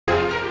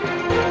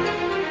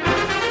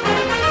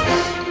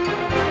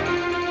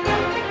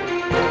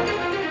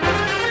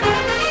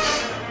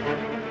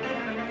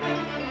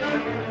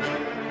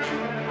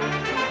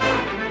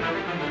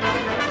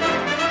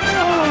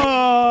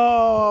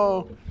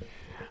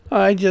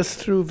I just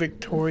threw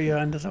Victoria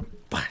under the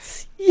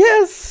bus.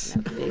 Yes.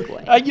 In a big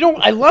way.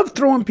 I love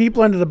throwing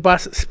people under the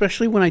bus,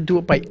 especially when I do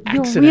it by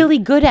accident. You're really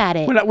good at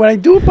it. When I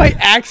do it by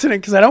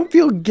accident, because I don't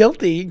feel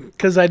guilty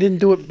because I didn't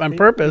do it on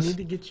purpose. We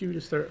need to get you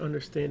to start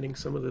understanding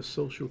some of the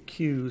social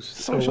cues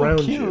Social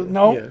around cue. you.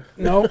 No, Yeah.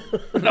 no,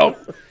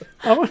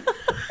 no.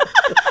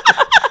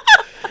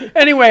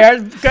 Anyway, our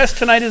guest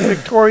tonight is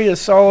Victoria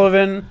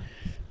Sullivan,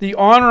 the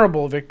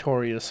Honorable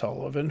Victoria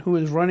Sullivan, who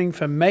is running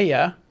for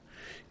mayor.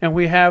 And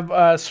we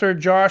have Sir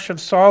Josh of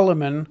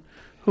Solomon,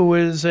 who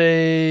is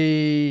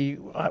a,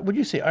 would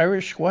you say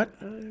Irish what?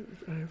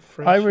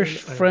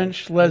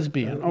 Irish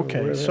lesbian.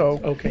 Okay, so.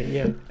 Okay,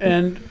 yeah.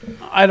 And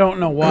I don't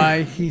know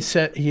why he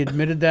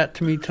admitted that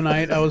to me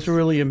tonight. I was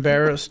really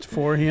embarrassed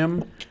for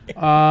him.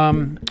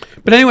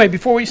 But anyway,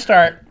 before we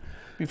start,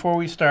 we're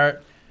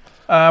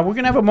going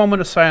to have a moment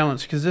of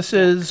silence because this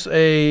is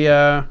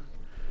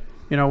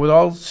with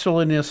all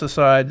silliness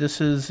aside,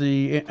 this is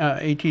the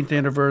 18th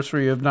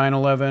anniversary of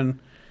 9/11.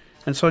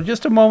 And so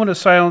just a moment of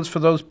silence for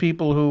those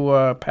people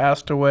who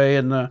passed away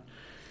and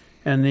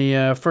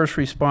the first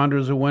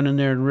responders who went in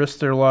there and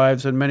risked their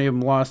lives, and many of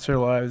them lost their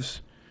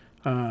lives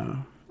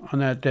on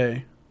that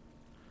day.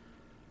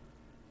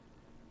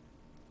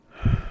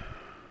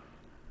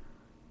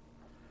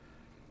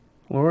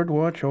 Lord,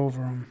 watch over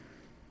them.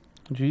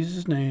 In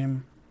Jesus'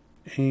 name,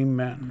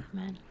 amen.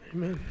 Amen.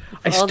 Amen.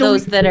 All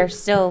those that are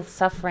still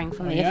suffering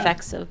from the yeah.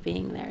 effects of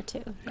being there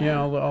too. Yeah,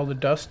 all the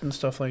dust and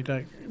stuff like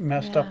that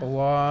messed up a Yeah.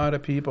 lot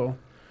of people.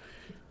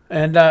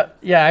 And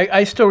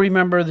I still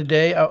remember the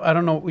day. I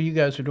don't know what you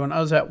guys were doing.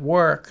 I was at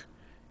work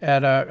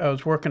I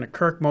was working at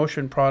Kirk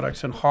Motion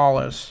Products in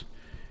Hollis,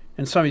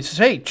 and somebody says,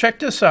 "Hey, check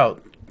this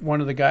out." One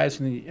of the guys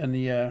in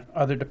the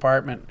other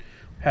department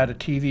had a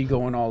TV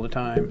going all the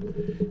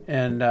time,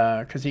 and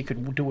because he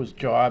could do his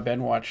job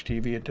and watch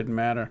TV, it didn't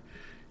matter.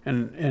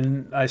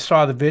 And I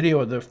saw the video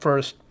of the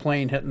first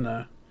plane hitting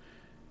I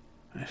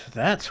said,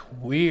 "That's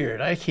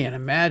weird. I can't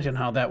imagine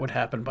how that would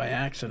happen by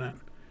accident."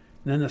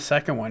 And then the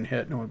second one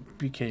hit, and it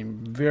became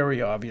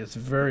very obvious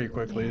very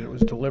quickly that it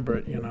was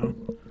deliberate,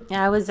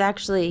 Yeah,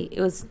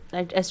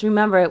 I just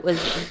remember it was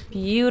a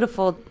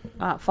beautiful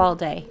fall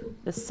day.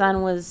 The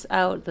sun was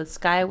out, the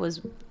sky was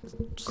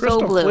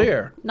Crystal so blue.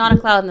 clear. Not a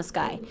cloud in the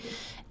sky.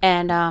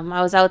 And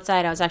I was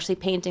outside, I was actually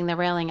painting the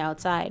railing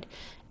outside.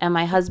 And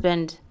my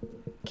husband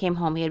came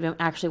home, he had been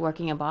actually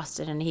working in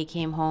Boston, and he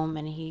came home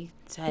and he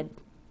said,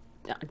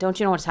 "Don't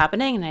you know what's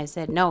happening?" And I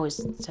said, "No." He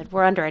said,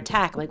 "We're under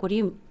attack." I'm like, what do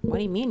you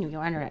mean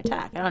you're under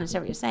attack? I don't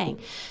understand what you're saying.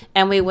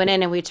 And we went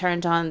in and we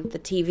turned on the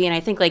TV, and I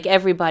think like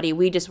everybody,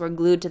 we just were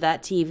glued to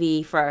that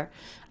TV for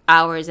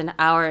hours and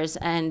hours.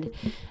 And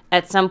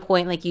at some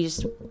point, like, you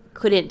just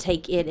couldn't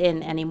take it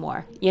in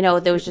anymore.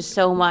 There was just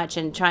so much,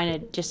 and trying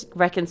to just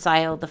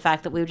reconcile the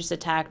fact that we were just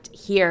attacked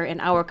here in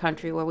our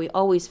country where we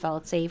always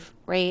felt safe,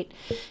 right?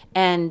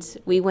 And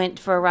we went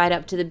for a ride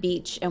up to the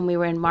beach, and we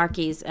were in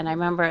Marky's, and I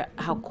remember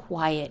how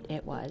quiet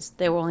it was.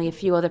 There were only a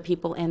few other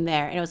people in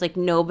there, and it was like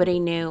nobody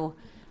knew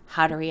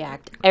how to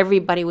react.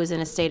 Everybody was in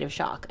a state of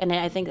shock, and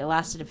I think it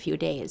lasted a few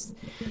days.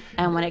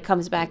 And when it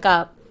comes back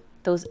up,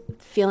 those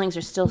feelings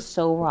are still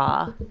so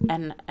raw,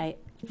 and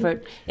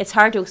it's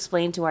hard to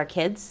explain to our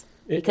kids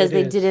because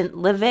they didn't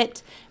live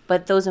it,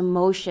 but those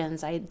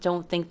emotions, I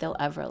don't think they'll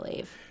ever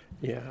leave.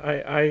 Yeah,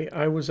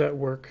 I was at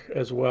work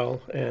as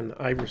well, and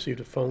I received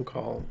a phone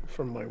call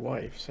from my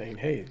wife saying,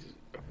 "Hey,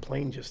 a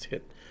plane just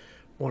hit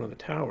one of the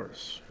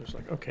towers." I was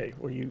like, "Okay,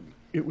 well,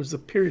 it was a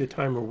period of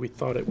time where we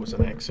thought it was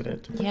an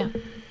accident." Yeah.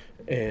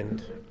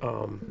 And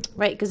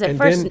right, because at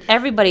first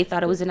everybody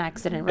thought it was an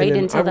accident, right?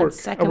 Until that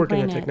second I work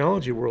plane in the hit.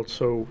 technology world,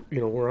 so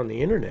we're on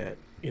the internet,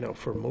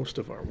 for most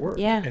of our work.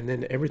 Yeah. And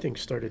then everything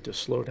started to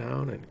slow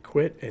down and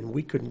quit, and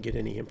we couldn't get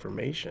any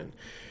information.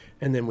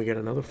 And then we got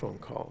another phone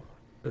call,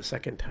 the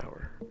second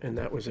tower, and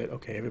that was it.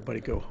 Okay, everybody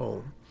go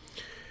home.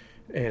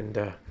 And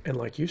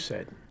like you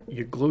said,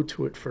 you're glued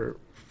to it for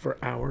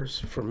hours.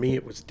 For me,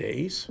 it was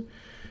days,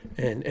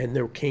 and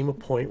there came a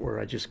point where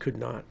I just could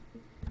not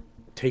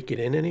take it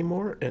in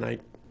anymore, and I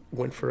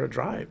went for a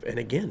drive. And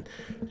again,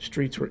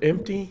 streets were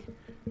empty.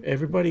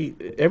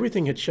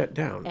 Everything had shut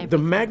down. The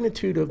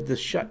magnitude of the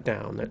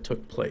shutdown that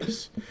took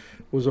place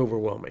was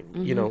overwhelming.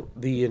 Mm-hmm.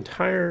 The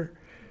entire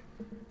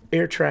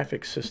air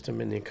traffic system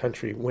in the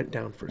country went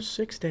down for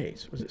 6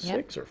 days. Was it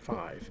 6 or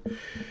 5?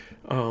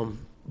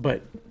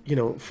 But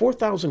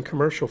 4,000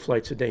 commercial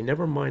flights a day,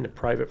 never mind the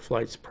private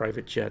flights,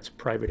 private jets,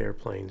 private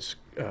airplanes,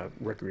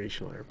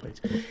 recreational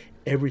airplanes.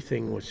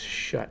 Everything was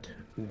shut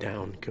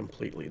down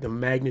completely. The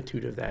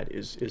magnitude of that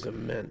is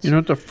immense. You know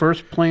what the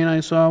first plane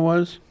I saw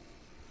was?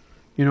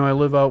 I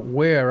live out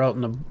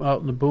in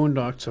the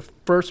boondocks. The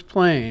first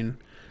plane,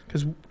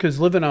 because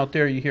living out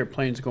there, you hear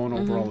planes going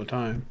over all the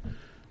time.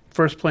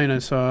 First plane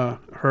I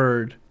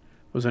heard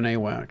was an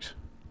AWACS.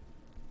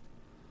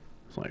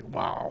 It's like,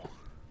 wow.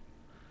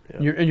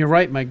 Yeah. And you're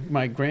right. My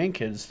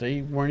grandkids,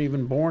 they weren't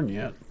even born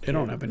yet. They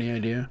don't have any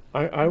idea.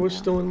 I was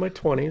still in my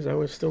 20s. I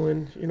was still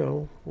in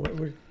what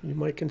you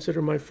might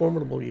consider my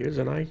formidable years,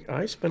 and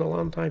I spent a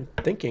long time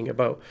thinking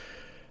about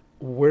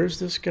where's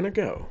this going to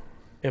go.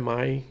 am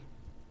I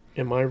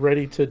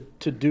ready to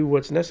do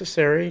what's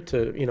necessary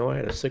to, I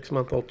had a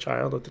 6-month-old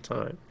child at the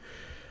time.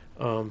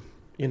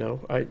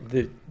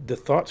 The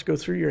thoughts go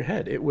through your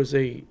head. It was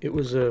a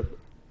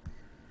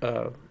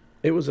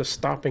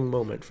stopping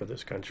moment for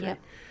this country. Yep.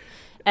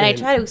 And I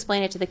try to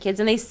explain it to the kids,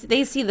 and they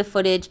see the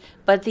footage,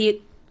 but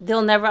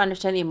they'll never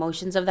understand the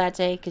emotions of that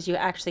day because you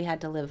actually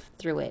had to live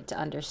through it to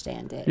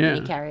understand it. Yeah. And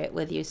you carry it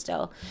with you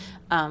still.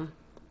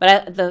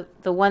 But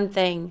the one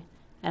thing,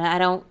 and I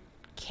don't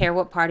care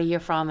what party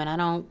you're from, and I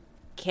don't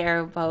care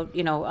about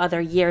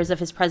other years of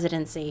his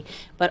presidency,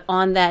 but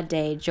on that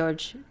day,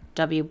 George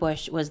W.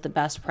 Bush was the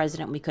best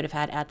president we could have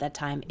had at that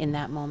time in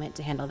that moment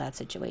to handle that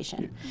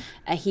situation.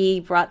 He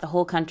brought the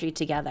whole country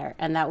together,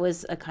 and that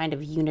was a kind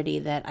of unity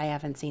that I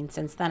haven't seen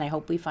since then. I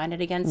hope we find it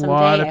again someday.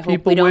 I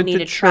hope we don't need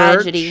a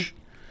tragedy to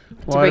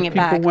bring it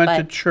back. People went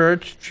to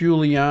church.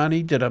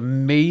 Giuliani did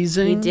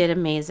amazing. He did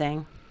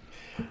amazing.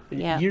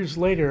 Yeah. Years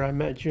later, I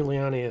met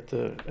Giuliani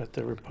at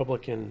the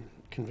Republican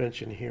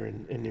convention here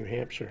in New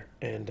Hampshire,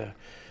 and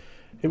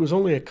it was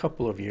only a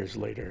couple of years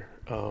later,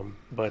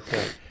 but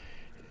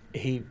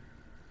he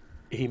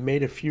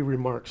made a few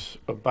remarks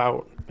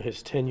about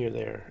his tenure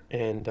there,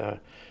 and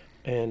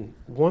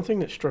one thing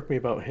that struck me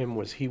about him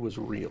was he was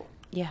real.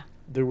 Yeah.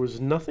 There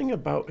was nothing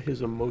about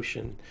his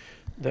emotion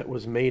that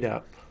was made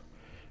up,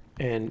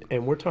 and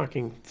we're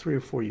talking 3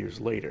 or 4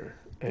 years later,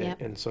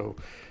 and so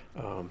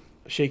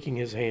shaking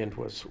his hand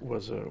was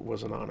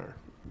an honor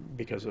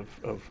because of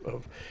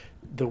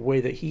the way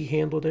that he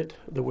handled it,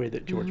 the way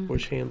that George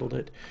Bush handled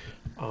it.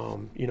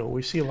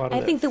 We see a lot of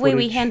that. I think the way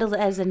we handled it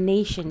as a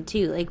nation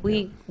too, like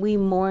we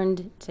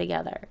mourned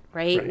together,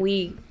 right?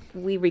 We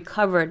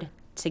recovered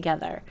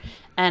together,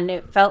 and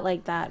it felt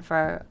like that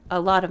for a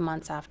lot of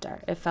months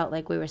after. It felt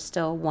like we were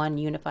still one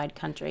unified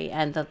country,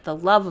 and the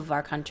love of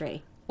our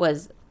country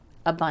was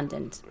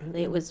abundant.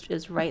 It was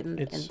just right in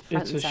front and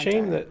center. It's a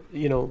shame that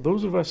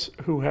those of us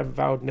who have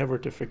vowed never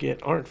to forget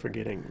aren't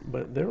forgetting,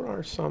 but there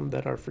are some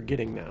that are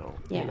forgetting now.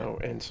 Yeah.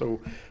 And so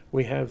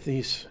we have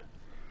these.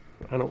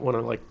 I don't want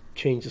to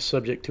change the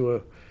subject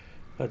to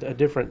a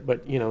different,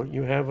 but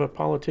you have a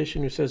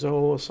politician who says,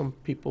 "Oh, some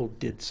people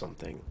did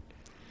something."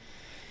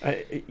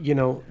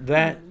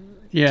 That.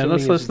 Yeah,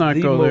 let's not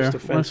go there.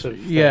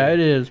 Yeah, it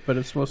is, but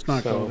let's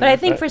not go there. But I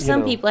think for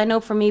some people, I know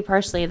for me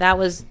personally, that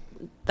was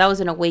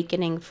an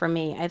awakening for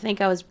me. I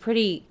think I was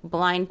pretty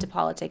blind to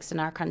politics in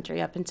our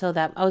country up until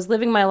that. I was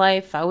living my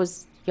life. I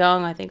was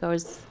young. I think I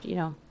was,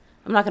 I'm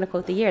not going to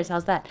quote the years.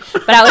 How's that?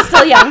 But I was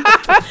still young.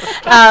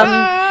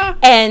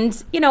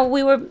 And,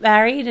 we were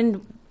married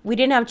and we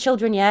didn't have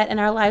children yet. And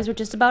our lives were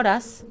just about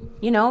us,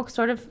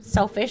 sort of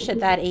selfish at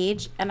that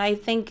age. And I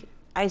think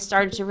I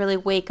started to really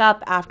wake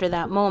up after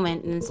that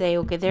moment and say,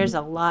 okay, there's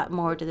a lot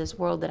more to this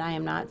world that I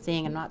am not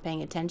seeing and not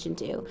paying attention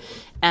to.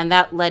 And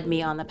that led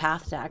me on the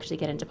path to actually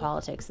get into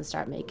politics and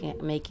start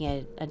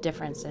making a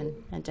difference and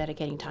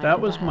dedicating time to that. That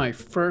was my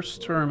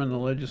first term in the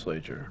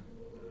legislature.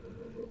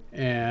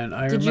 And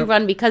Did you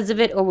run because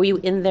of it, or were you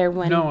in there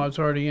when? No, I was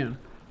already in.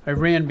 I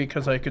ran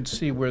because I could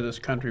see where this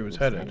country was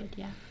headed.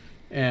 Yeah.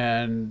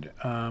 And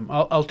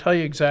I'll tell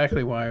you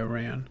exactly why I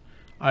ran.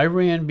 I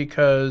ran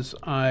because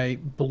I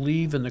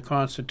believe in the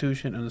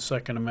Constitution and the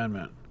Second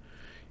Amendment.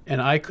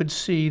 And I could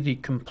see the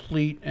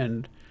complete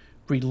and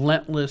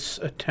relentless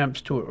attempts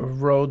to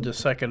erode the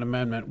Second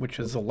Amendment, which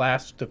is the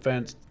last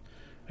defense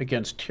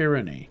against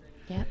tyranny.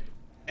 Yeah.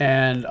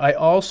 And I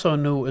also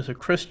knew as a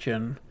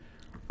Christian,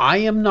 I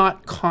am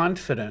not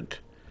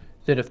confident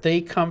that if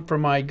they come for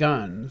my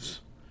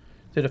guns,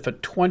 that if a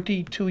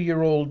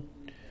 22-year-old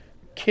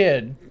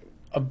kid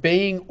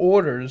obeying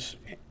orders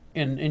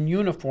in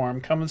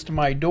uniform comes to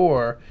my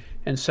door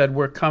and said,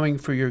 "We're coming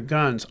for your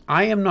guns,"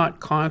 I am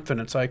not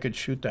confident I could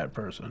shoot that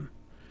person.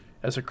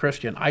 As a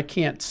Christian, I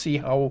can't see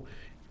how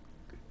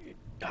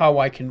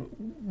I can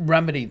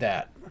remedy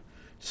that.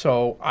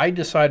 So I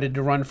decided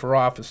to run for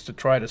office to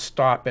try to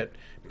stop it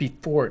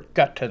before it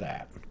got to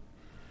that,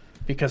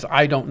 because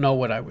I don't know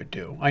what I would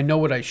do. I know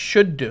what I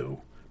should do,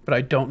 but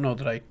I don't know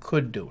that I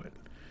could do it.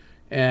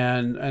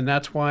 And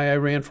that's why I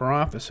ran for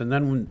office. And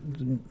then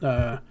when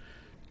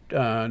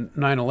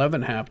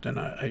 9/11 happened,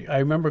 I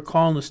remember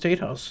calling the State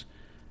House.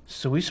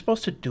 So are we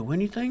supposed to do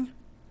anything?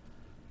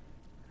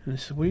 And they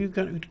said, "What are you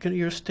going to,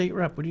 you're a state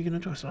rep, what are you going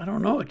to do?" I said, "I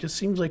don't know, it just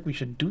seems like we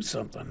should do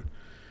something."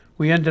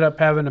 We ended up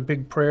having a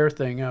big prayer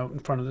thing out in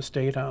front of the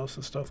State House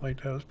and stuff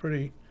like that. It was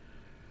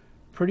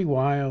pretty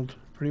wild,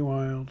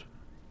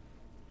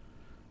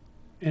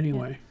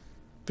 Anyway,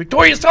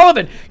 Victoria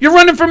Sullivan, you're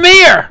running for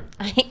mayor!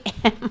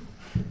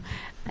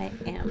 I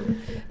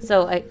am.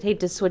 So I hate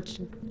to switch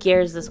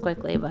gears this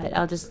quickly, but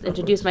I'll just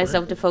introduce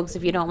myself to folks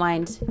if you don't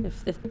mind,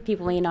 if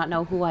people may not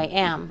know who I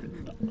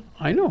am.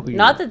 I know who you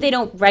Not are. that they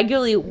don't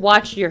regularly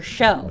watch your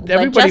show,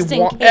 Everybody, but just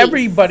in case.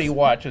 everybody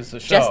watches the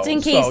show. Just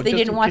in case so they just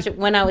didn't in watch case- it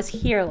when I was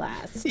here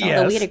last. Although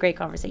Yes. we had a great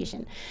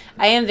conversation.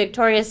 I am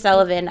Victoria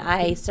Sullivan.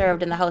 I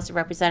served in the House of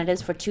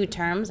Representatives for 2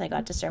 terms. I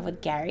got to serve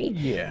with Gary.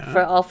 Yeah.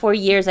 For all 4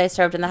 years, I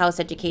served in the House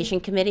Education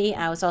Committee.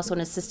 I was also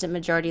an assistant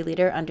majority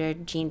leader under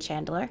Gene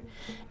Chandler.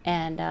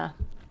 And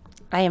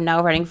I am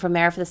now running for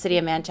mayor for the city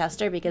of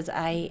Manchester because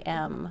I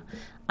am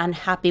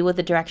unhappy with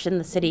the direction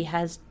the city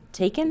has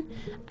taken.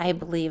 I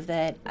believe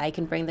that I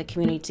can bring the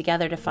community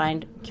together to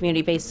find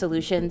community-based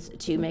solutions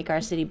to make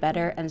our city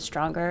better and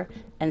stronger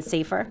and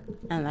safer,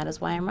 and that is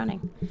why I'm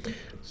running.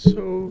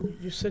 So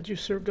you said you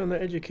served on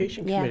the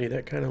education Yeah. committee.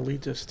 That kind of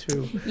leads us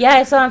to. Yeah,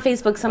 I saw on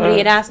Facebook somebody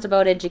had asked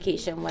about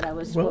education, what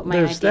my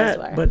there's ideas that.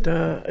 were. But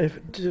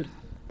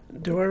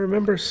do I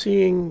remember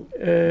seeing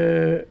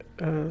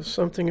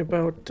something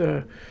about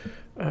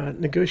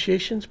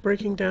negotiations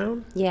breaking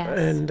down? Yes.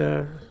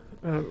 And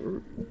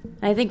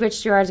I think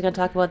Rich Gerard's going to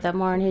talk about that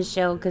more in his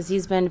show because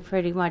he's been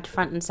pretty much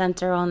front and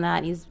center on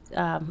that. He's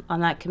on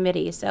that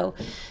committee. So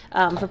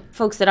for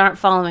folks that aren't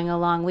following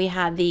along, we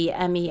had the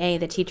MEA,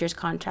 the teachers'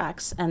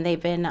 contracts, and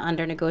they've been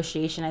under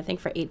negotiation, I think,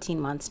 for 18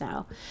 months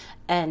now.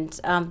 And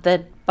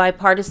the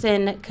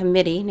bipartisan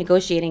committee,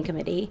 negotiating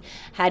committee,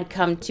 had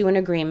come to an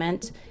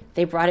agreement.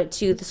 They brought it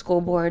to the school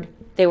board.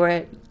 They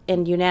were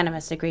in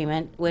unanimous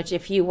agreement, which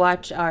if you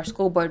watch our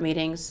school board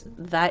meetings,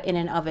 that in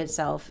and of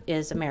itself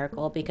is a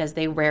miracle because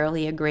they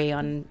rarely agree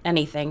on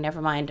anything, never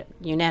mind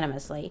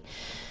unanimously.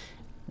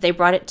 They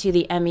brought it to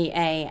the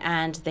MEA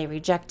and they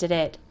rejected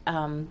it.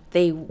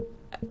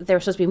 There were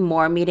supposed to be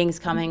more meetings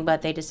coming,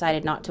 but they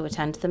decided not to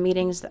attend the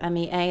meetings, the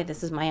MEA.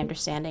 This is my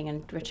understanding,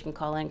 and Rich can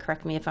call in,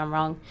 correct me if I'm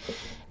wrong.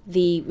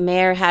 The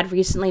mayor had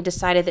recently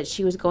decided that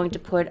she was going to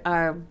put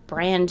our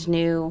brand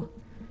new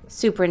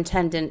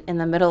superintendent in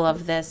the middle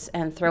of this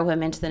and throw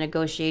him into the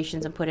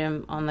negotiations and put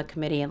him on the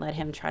committee and let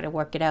him try to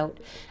work it out.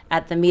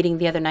 At the meeting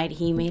the other night,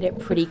 he made it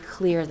pretty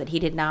clear that he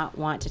did not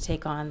want to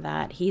take on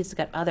that. He's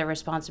got other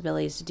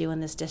responsibilities to do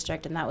in this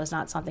district, and that was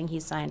not something he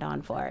signed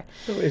on for.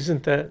 so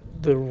isn't that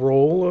the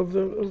role of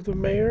the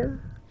mayor?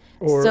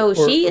 So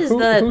she is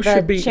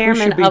the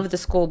chairman of the the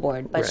school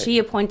board, but Right. she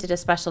appointed a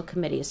special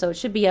committee. So it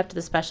should be up to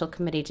the special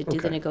committee to do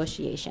the Okay.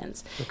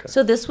 negotiations. Okay.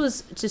 So this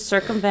was to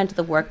circumvent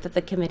the work that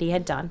the committee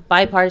had done,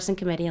 bipartisan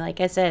committee,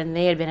 like I said, and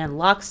they had been in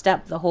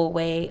lockstep the whole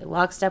way,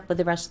 lockstep with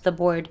the rest of the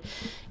board.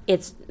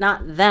 It's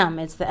not them,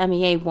 it's the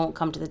MEA won't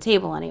come to the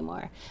table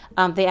anymore.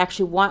 They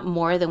actually want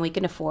more than we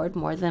can afford,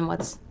 more than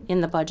what's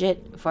in the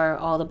budget for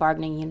all the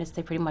bargaining units.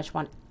 They pretty much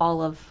want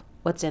all of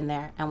what's in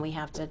there, and we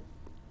have to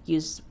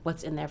use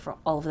what's in there for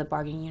all of the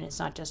bargaining units,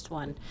 not just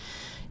one.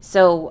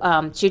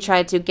 So she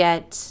tried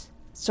to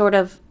sort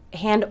of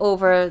hand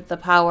over the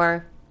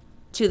power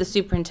to the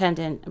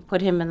superintendent and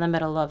put him in the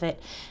middle of it.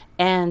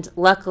 And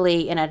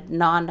luckily, in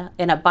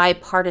a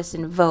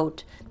bipartisan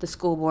vote, the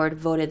school board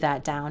voted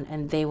that down,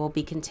 and they will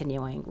be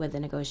continuing with the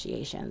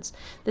negotiations.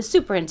 The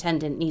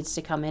superintendent needs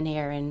to come in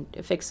here and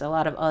fix a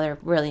lot of other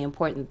really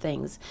important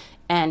things,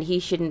 and he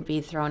shouldn't be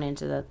thrown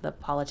into the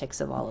politics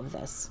of all of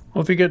this.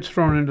 Well, if he gets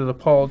thrown into the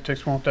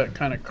politics, won't that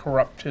kind of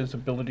corrupt his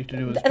ability to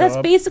do his That's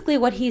job? basically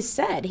what he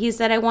said. He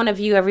said, I want to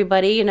view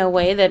everybody in a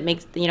way that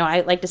makes,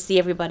 I like to see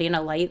everybody in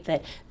a light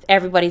that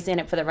everybody's in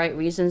it for the right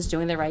reasons,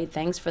 doing the right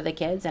things for the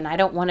kids, and I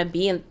don't want to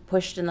be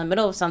pushed in the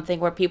middle of something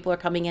where people are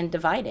coming in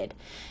divided.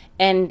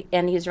 And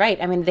he's right.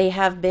 I mean, they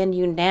have been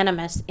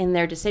unanimous in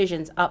their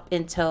decisions up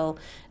until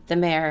the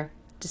mayor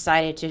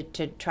decided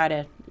to try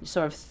to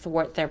sort of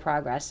thwart their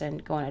progress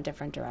and go in a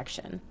different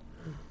direction.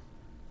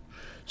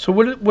 So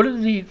what are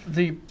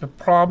the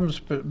problems,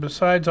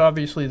 besides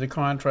obviously the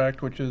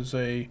contract, which is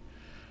an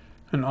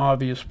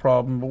obvious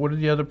problem, but what are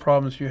the other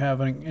problems you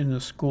have in the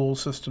school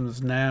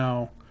systems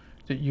now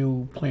that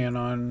you plan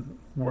on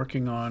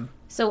working on?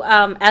 So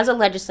as a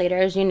legislator,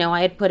 as you know,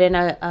 I had put in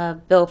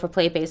a bill for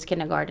play-based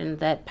kindergarten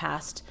that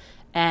passed,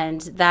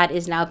 and that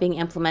is now being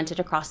implemented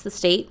across the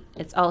state.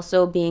 It's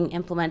also being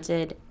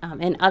implemented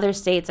in other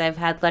states. I've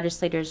had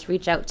legislators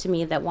reach out to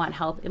me that want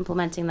help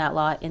implementing that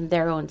law in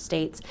their own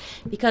states.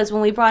 Because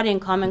when we brought in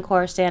Common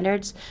Core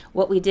standards,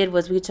 what we did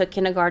was we took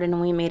kindergarten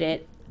and we made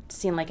it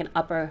seem like an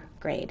upper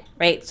grade,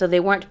 right? So they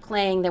weren't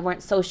playing, they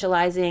weren't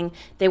socializing,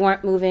 they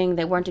weren't moving,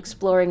 they weren't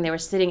exploring, they were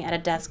sitting at a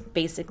desk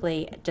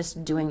basically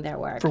just doing their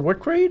work. For what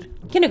grade?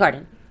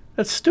 Kindergarten.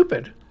 That's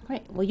stupid.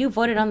 Right. Well, you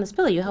voted on this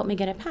bill. You helped me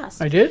get it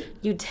passed. I did?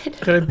 You did.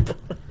 Could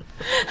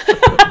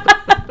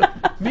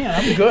Man,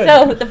 I'm good.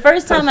 So the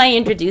first time I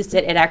introduced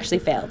it, it actually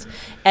failed.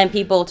 And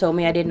people told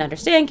me I didn't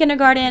understand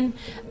kindergarten.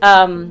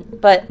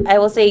 But I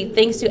will say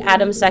thanks to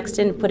Adam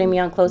Sexton putting me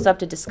on Close Up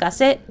to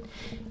discuss it,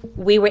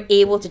 we were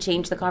able to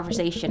change the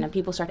conversation and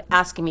people started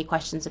asking me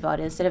questions about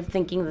it instead of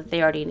thinking that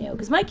they already knew.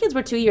 Because my kids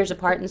were 2 years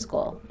apart in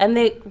school, and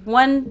the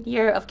 1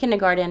 year of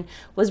kindergarten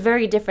was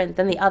very different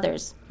than the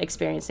others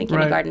experienced in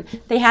kindergarten.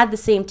 Right. They had the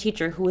same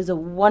teacher who was a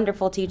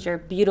wonderful teacher,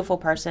 beautiful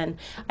person.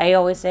 I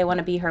always say I want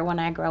to be her when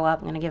I grow up.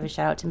 I'm going to give a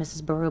shout out to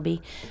Mrs.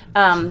 Barubi.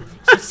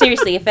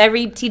 Seriously, if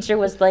every teacher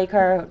was like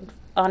her,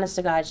 honest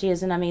to God, she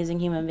is an amazing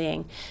human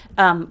being.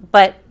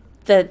 But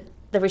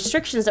the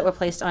restrictions that were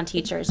placed on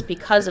teachers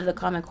because of the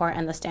Common Core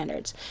and the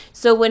standards.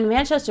 So when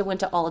Manchester went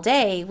to all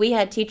day, we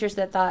had teachers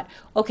that thought,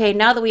 okay,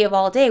 now that we have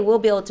all day, we'll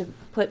be able to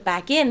put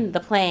back in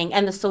the playing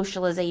and the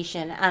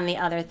socialization and the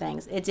other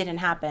things. It didn't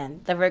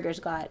happen. The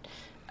rigors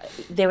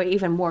they were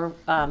even more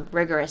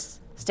rigorous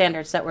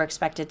standards that were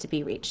expected to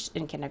be reached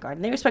in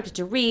kindergarten. They were expected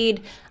to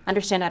read,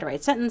 understand how to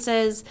write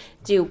sentences,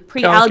 do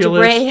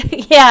pre-algebra,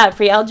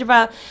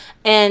 pre-algebra,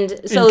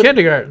 and so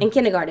kindergarten. In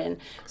kindergarten,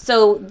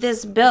 so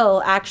this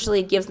bill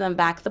actually gives them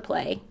back the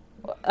play.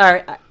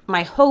 Or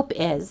my hope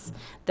is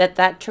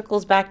that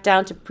trickles back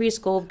down to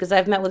preschool, because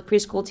I've met with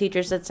preschool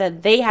teachers that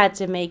said they had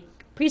to make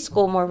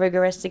preschool more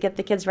rigorous to get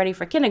the kids ready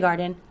for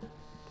kindergarten.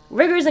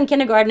 Rigors in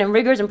kindergarten and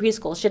rigors in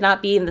preschool should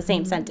not be in the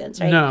same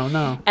sentence, right?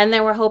 No. And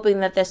then we're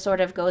hoping that this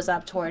sort of goes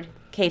up toward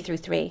K through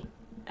 3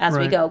 as we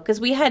Right. go. Because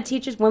we had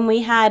teachers, when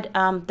we had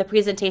the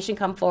presentation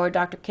come forward,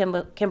 Dr.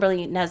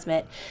 Kimberly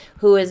Nesbitt,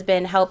 who has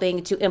been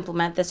helping to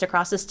implement this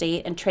across the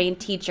state and train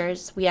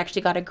teachers. We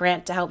actually got a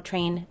grant to help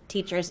train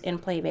teachers in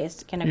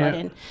play-based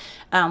kindergarten.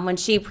 When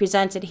she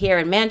presented here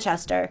in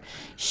Manchester,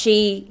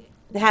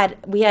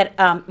 we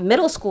had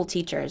middle school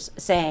teachers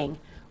saying,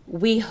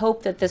 we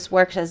hope that this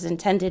works as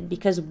intended,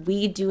 because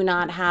we do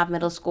not have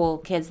middle school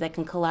kids that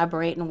can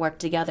collaborate and work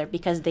together,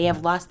 because they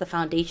have lost the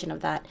foundation of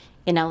that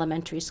in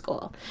elementary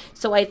school.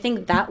 So I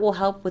think that will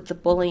help with the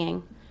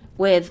bullying,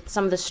 with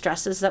some of the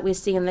stresses that we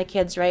see in the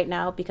kids right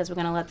now, because we're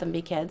going to let them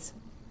be kids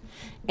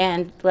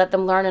and let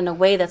them learn in a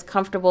way that's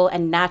comfortable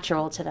and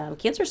natural to them.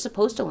 Kids are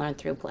supposed to learn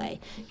through play.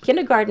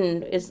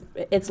 Kindergarten is,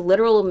 its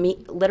literal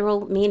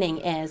meaning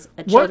is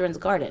a children's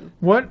garden.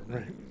 What?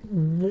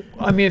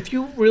 I mean, if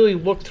you really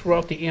look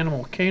throughout the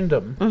animal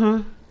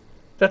kingdom,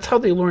 that's how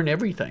they learn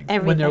everything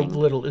when they're Everything.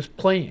 little, is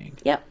playing.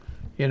 Yep.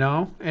 You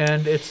know,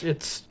 and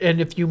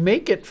and if you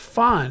make it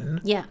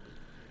fun, Yeah.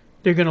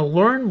 they're going to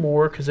learn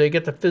more, because they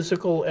get the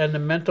physical and the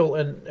mental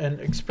and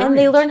experience. And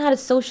they learn how to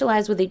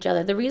socialize with each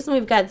other. The reason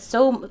we've got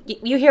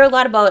you hear a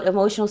lot about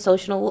emotional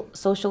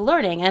social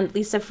learning, and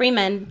Lisa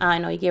Freeman, I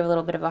know you gave a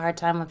little bit of a hard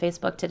time on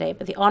Facebook today,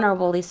 but the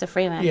Honorable Lisa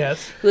Freeman,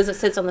 Yes. who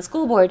sits on the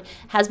school board,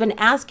 has been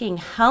asking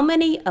how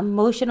many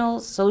emotional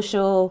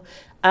social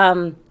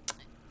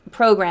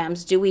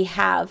programs do we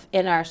have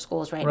in our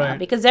schools right now? Right.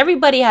 Because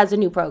everybody has a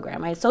new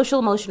program, right? Social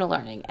emotional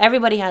learning.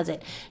 Everybody has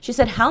it. She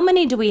said, how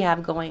many do we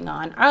have going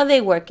on? Are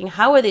they working?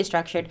 How are they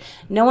structured?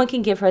 No one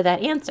can give her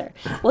that answer.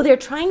 Well, they're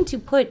trying to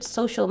put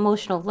social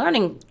emotional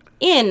learning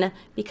in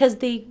because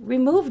they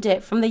removed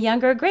it from the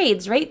younger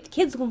grades, right?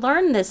 Kids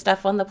learn this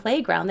stuff on the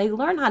playground. They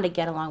learn how to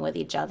get along with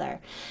each other.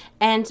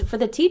 And for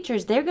the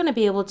teachers, they're going to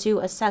be able to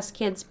assess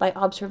kids by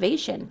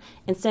observation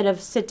instead of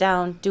sit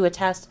down, do a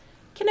test.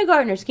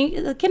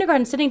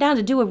 Kindergarten sitting down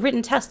to do a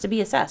written test to be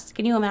assessed.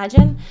 Can you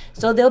imagine?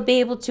 So they'll be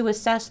able to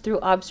assess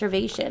through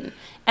observation.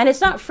 And it's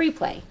not free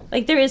play.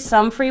 Like, there is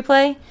some free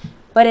play,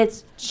 but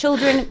it's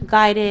children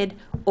guided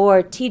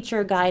or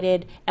teacher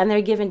guided, and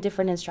they're given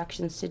different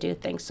instructions to do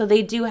things. So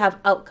they do have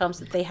outcomes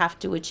that they have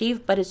to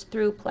achieve, but it's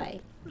through play.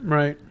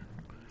 Right.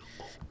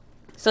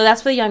 So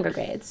that's for the younger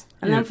grades.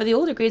 And Yeah. then for the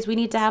older grades, we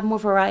need to have more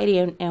variety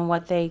in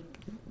what they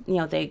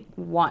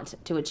want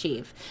to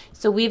achieve.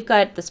 So we've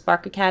got the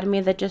Spark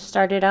Academy that just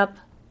started up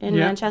in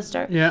Yeah.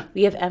 Manchester. Yeah.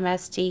 We have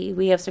MST.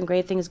 We have some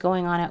great things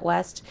going on at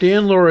West.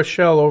 Dan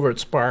LaRochelle over at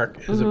Spark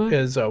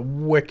is a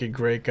wicked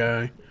great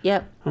guy.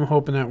 Yep. I'm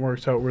hoping that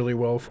works out really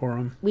well for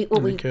him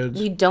and the kids.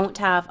 We don't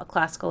have a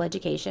classical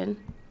education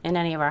in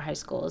any of our high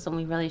schools, and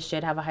we really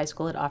should have a high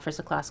school that offers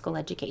a classical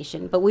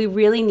education. But we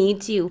really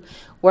need to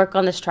work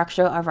on the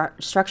structure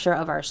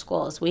of our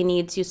schools. We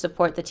need to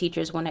support the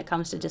teachers when it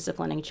comes to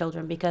disciplining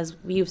children, because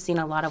you've seen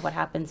a lot of what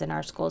happens in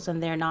our schools,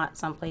 and they're not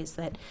someplace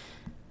that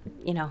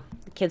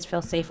kids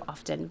feel safe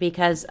often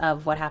because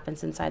of what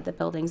happens inside the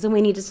buildings. And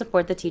we need to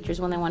support the teachers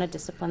when they want to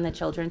discipline the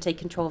children, take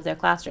control of their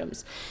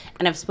classrooms.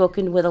 And I've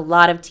spoken with a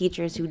lot of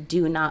teachers who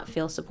do not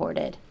feel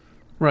supported.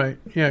 Right.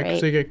 Yeah, because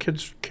Right. they get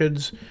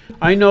kids.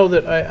 I know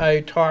that I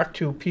talk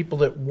to people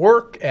that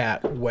work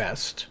at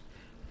West,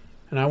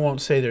 and I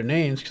won't say their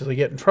names because they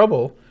get in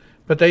trouble,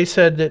 but they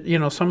said that,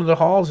 some of the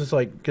halls is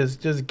like, because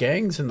there's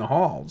gangs in the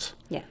halls.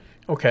 Yeah.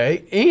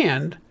 Okay.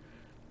 And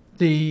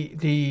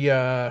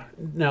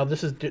now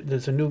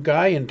there's a new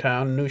guy in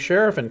town, a new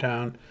sheriff in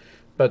town,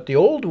 but the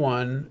old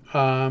one,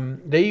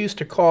 they used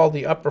to call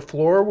the upper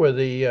floor where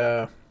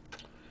the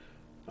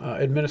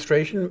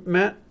administration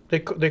met, they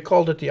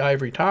called it the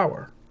Ivory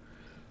Tower.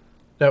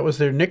 That was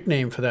their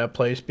nickname for that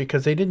place,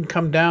 because they didn't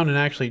come down and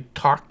actually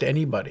talk to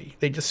anybody.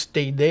 They just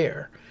stayed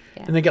there.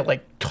 Yeah. And they got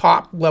like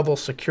top level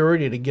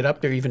security to get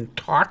up there, even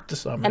talk to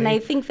somebody. And I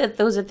think that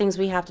those are things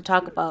we have to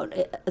talk about,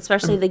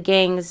 especially the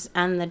gangs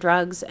and the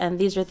drugs. And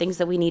these are things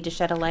that we need to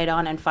shed a light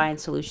on and find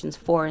solutions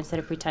for, instead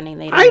of pretending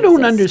they don't I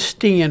don't exist.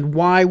 understand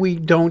why we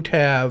don't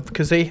have,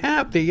 because they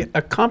have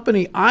a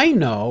company I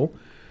know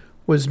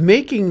was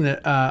making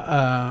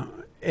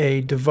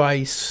a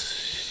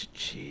device,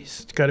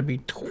 geez, it's got to be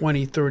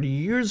 20, 30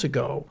 years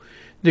ago,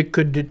 that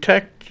could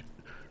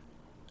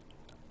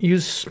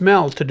use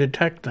smell to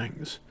detect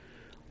things.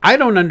 I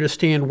don't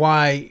understand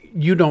why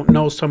you don't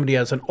know somebody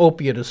has an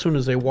opiate as soon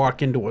as they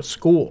walk into a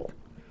school.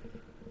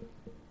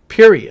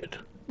 Period.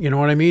 You know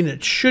what I mean?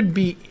 It should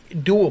be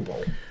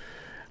doable.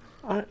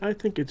 I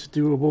think it's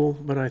doable,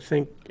 but I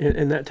think,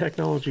 and that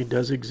technology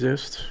does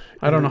exist.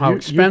 I don't know how You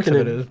expensive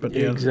can it is, but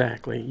yeah.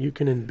 exactly, you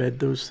can embed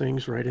those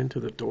things right into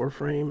the door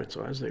frame, and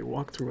so as they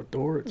walk through a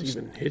door, it's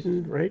even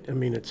hidden, right? I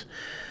mean, it's,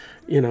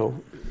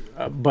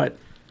 but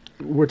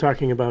we're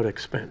talking about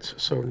expense.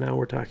 So now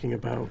we're talking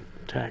about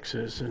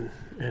taxes and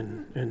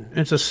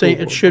It's the same.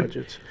 school It board should.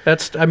 budgets.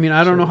 That's. I mean,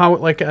 I don't know So- how.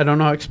 Like, I don't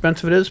know how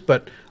expensive it is,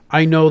 but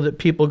I know that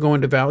people go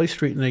into Valley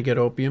Street and they get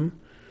opium.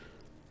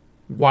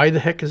 Why the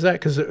heck is that?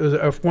 Because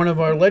if one of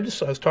our I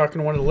was talking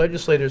to one of the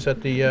legislators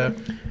at the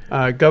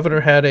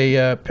governor had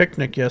a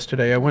picnic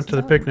yesterday. I went to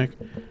the saw. picnic.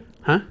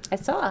 I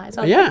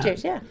saw Yeah.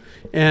 pictures, yeah.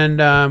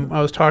 And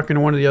I was talking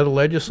to one of the other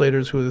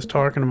legislators who was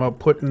talking about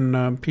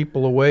putting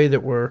people away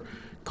that were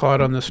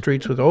caught on the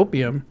streets with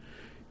opium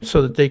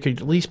so that they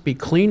could at least be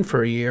clean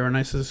for a year. And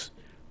I says,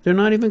 they're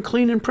not even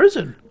clean in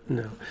prison.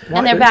 No.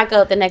 And they're back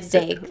out the next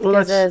day. Well,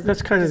 because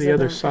that's kind of because the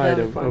other the side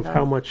bill of formed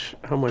how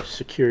out. much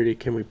security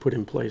can we put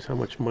in place? How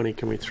much money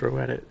can we throw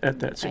at it, at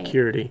that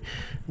security?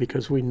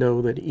 Because we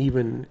know that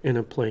even in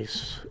a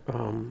place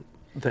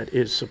that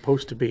is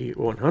supposed to be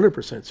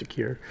 100%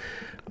 secure,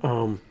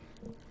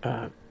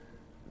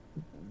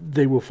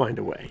 they will find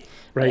a way,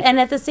 right? And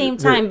at the same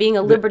They're- time, being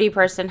a they're- liberty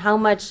person, how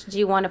much do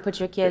you want to put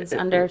your kids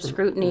under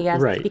scrutiny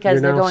right. because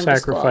You're they're now going to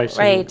school, sacrificing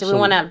right? Do we some-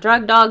 want to have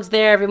drug dogs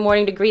there every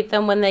morning to greet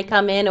them when they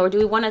come in, or do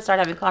we want to start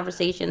having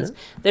conversations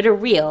that are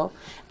real,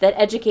 that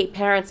educate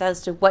parents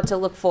as to what to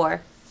look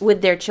for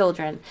with their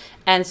children,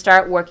 and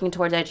start working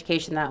towards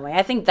education that way?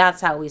 I think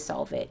that's how we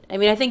solve it. I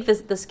mean, I think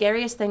the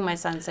scariest thing my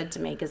son said to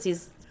me, because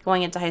he's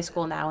going into high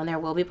school now and there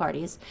will be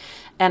parties,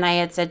 and I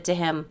had said to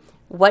him,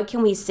 what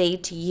can we say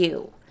to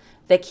you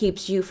that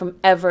keeps you from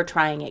ever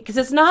trying it? Because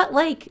it's not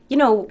like,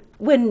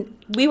 when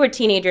we were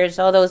teenagers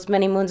all those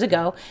many moons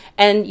ago,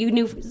 and you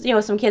knew,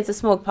 some kids that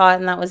smoked pot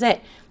and that was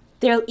it.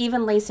 They're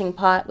even lacing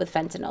pot with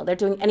fentanyl. They're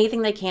doing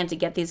anything they can to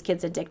get these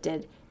kids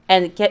addicted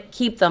and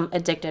keep them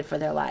addicted for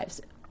their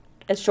lives,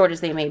 as short as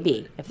they may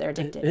be if they're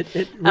addicted.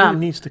 It really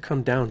needs to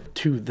come down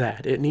to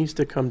that. It needs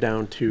to come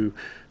down to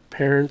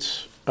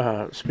parents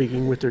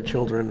speaking with their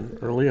children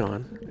early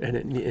on, and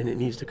it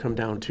needs to come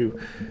down to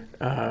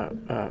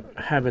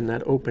having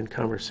that open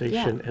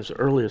conversation as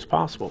early as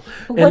possible.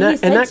 What he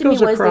said to me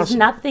was, across. there's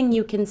nothing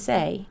you can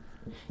say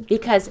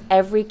because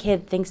every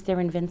kid thinks they're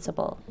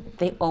invincible.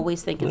 They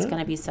always think it's Yeah,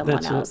 going to be someone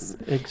that's it. else.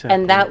 Exactly.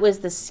 And that was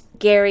the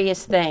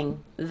scariest thing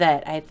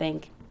that I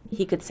think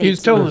he could say. He's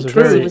to telling me, the It's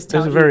truth. because he It was it's a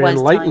telling- he very was telling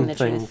enlightened the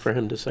thing truth. for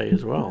him to say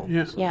as well.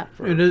 Yeah. So, Yeah.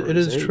 for- It for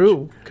is his age.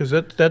 true, because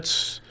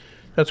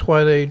that's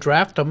why they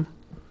draft them,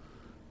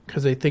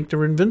 because they think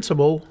they're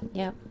invincible.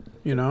 Yep.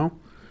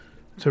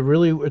 It's a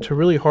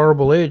really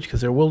horrible age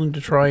because they're willing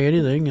to try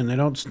anything and they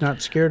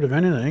not scared of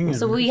anything.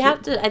 So and- we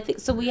have to, I think,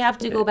 we have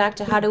to go back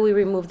to how do we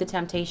remove the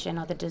temptation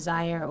or the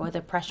desire or the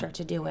pressure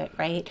to do it,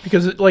 right?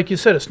 Because, like you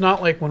said, it's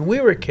not like when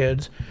we were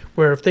kids,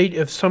 where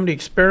if somebody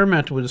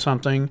experimented with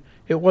something,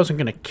 it wasn't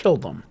going to kill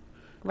them.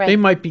 Right. They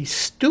might be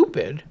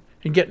stupid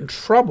and get in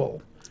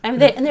trouble. I mean,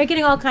 they're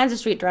getting all kinds of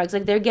street drugs.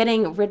 Like they're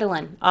getting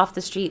Ritalin off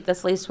the street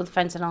that's laced with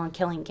fentanyl and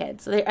killing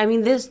kids.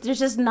 There's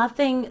just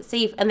nothing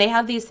safe. And they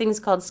have these things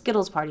called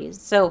Skittles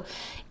parties. So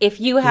if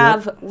you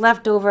have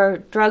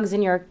leftover drugs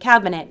in your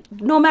cabinet,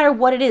 no matter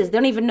what it is, they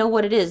don't even know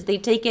what it is. They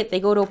take it, they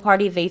go to a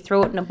party, they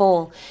throw it in a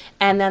bowl,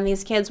 and then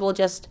these kids will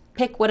just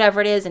pick whatever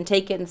it is and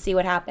take it and see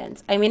what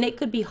happens. I mean, it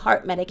could be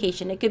heart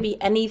medication, it could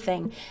be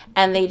anything,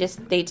 and they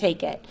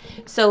take it.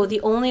 So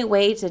the only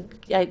way to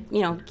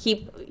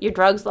keep your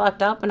drugs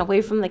locked up and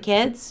away from the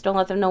kids, don't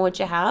let them know what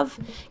you have,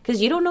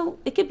 because you don't know,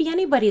 it could be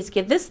anybody's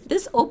kid. This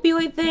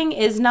opioid thing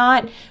is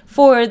not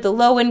for the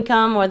low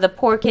income or the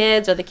poor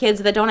kids or the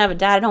kids that don't have a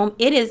dad at home.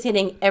 It is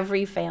hitting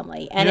every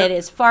family, and Yep. it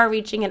is far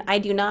reaching, and I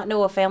do not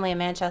know a family in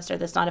Manchester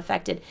that's not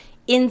affected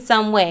in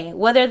some way,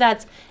 whether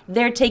that's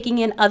they're taking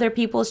in other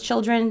people's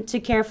children to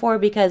care for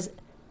because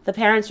the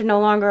parents are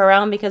no longer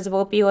around because of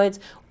opioids,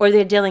 or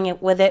they're dealing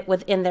with it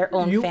within their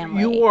own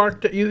family.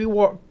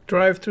 You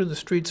drive through the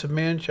streets of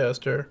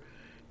Manchester,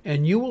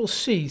 and you will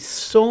see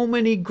so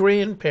many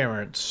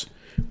grandparents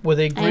with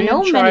a I know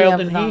many grandchild of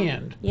in them.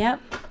 hand. Yep,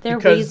 they're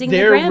Because raising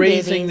they're their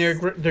raising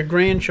grandbabies. their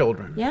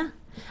grandchildren. Yeah,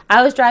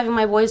 I was driving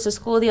my boys to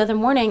school the other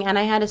morning, and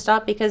I had to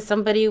stop because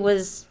somebody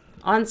was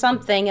on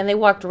something, and they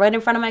walked right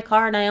in front of my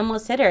car, and I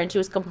almost hit her, and she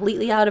was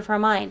completely out of her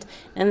mind.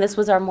 And this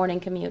was our morning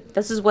commute.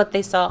 This is what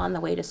they saw on the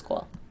way to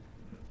school.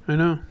 I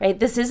know. Right?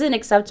 This isn't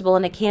acceptable,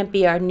 and it can't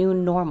be our new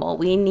normal.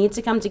 We need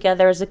to come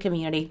together as a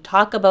community,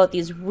 talk about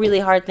these really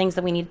hard things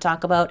that we need to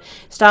talk about.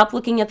 Stop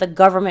looking at the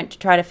government to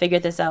try to figure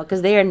this out,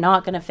 because they are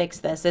not going to fix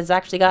this. It's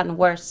actually gotten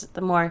worse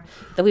the more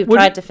that we've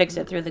tried to fix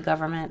it through the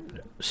government.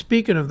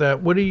 Speaking of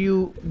that, what are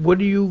you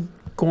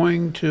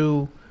going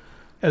to,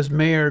 as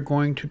mayor,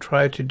 going to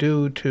try to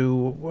do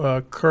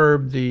to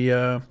curb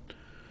the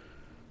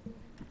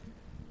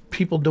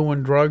people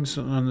doing drugs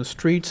on the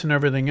streets and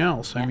everything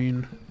else? I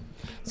mean,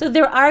 So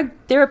there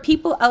are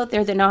people out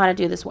there that know how to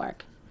do this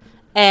work.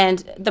 And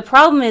the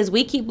problem is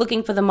we keep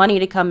looking for the money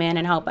to come in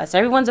and help us.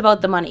 Everyone's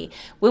about the money.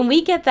 When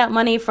we get that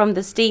money from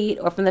the state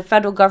or from the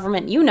federal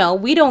government,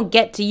 we don't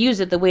get to use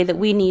it the way that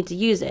we need to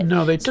use it.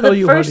 No, they so tell the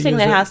you how to first thing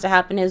use that it. has to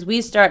happen is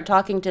we start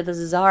talking to the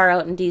czar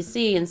out in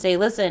D.C. and say,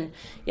 listen,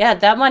 yeah,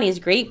 that money is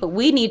great, but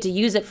we need to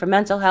use it for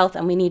mental health,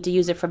 and we need to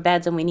use it for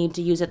beds, and we need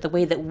to use it the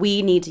way that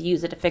we need to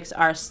use it to fix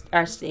our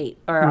state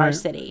or our Right,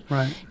 city.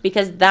 right.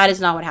 Because that is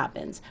not what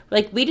happens.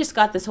 Like, we just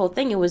got this whole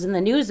thing. It was in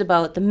the news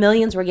about the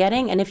millions we're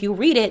getting, and if you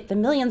read it,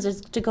 the millions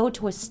is to go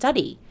to a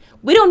study.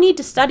 We don't need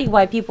to study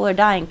why people are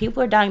dying.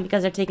 People are dying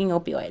because they're taking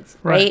opioids,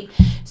 right?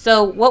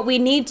 So what we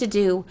need to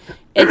do,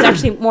 it's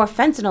actually more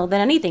fentanyl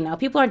than anything now.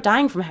 People aren't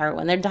dying from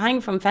heroin. They're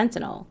dying from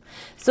fentanyl.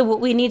 So what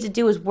we need to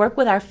do is work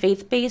with our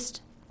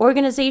faith-based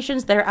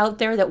organizations that are out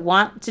there that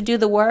want to do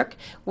the work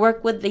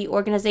with the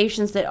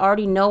organizations that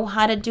already know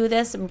how to do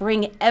this,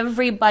 bring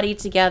everybody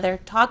together,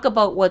 talk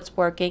about what's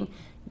working,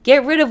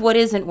 get rid of what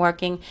isn't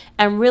working,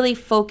 and really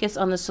focus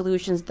on the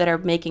solutions that are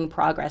making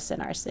progress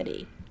in our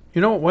city. You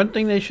know what one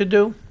thing they should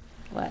do?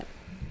 What?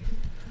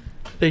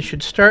 They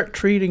should start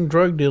treating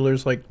drug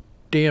dealers like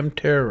damn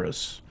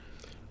terrorists.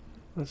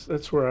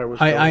 That's where I was.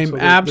 I'm going.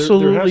 There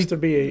absolutely- has to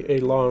be a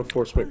law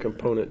enforcement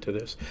component to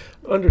this.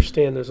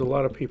 Understand, there's a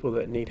lot of people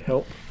that need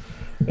help,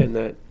 and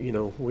that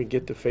we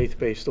get the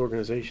faith-based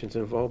organizations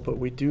involved, but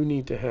we do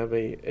need to have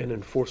a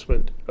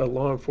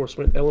law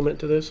enforcement element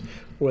to this,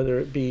 whether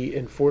it be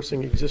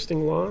enforcing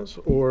existing laws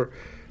or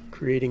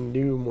creating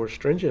new, more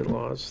stringent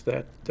laws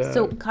that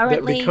So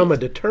currently- that become a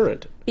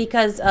deterrent.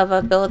 Because of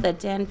a bill that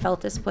Dan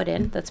Feltus put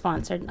in, that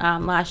sponsored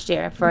last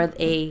year, for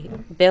a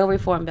bail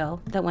reform bill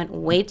that went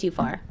way too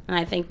far. And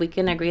I think we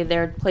can agree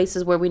there are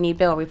places where we need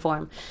bail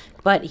reform.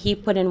 But he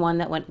put in one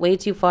that went way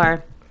too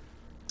far.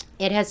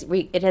 It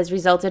has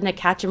resulted in a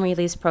catch and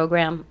release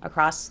program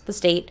across the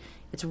state.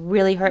 It's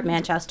really hurt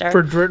Manchester.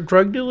 For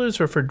drug dealers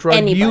or for drug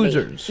Anybody.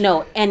 users?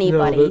 No,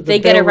 anybody. No, the they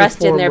get bail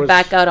arrested and reform they're was-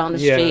 back out on the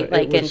yeah, street it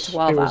like in was-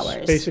 12 it was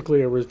hours.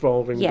 Basically a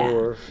revolving Yeah.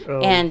 door.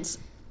 And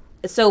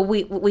so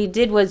what we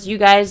did was, you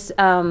guys,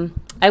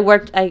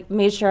 I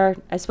made sure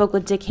I spoke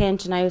with Dick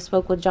Hinch and I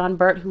spoke with John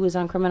Burt, who was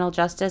on criminal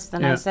justice.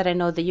 And Yeah. I said, I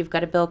know that you've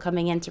got a bill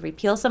coming in to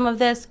repeal some of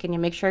this. Can you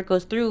make sure it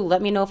goes through?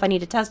 Let me know if I need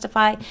to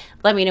testify.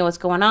 Let me know what's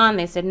going on.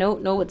 They said,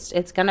 no,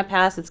 it's going to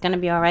pass. It's going to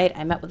be all right.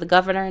 I met with the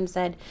governor and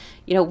said,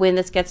 when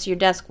this gets to your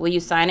desk, will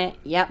you sign it?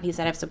 Yep. He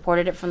said, I've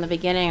supported it from the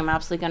beginning. I'm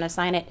absolutely going to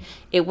sign it.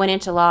 It went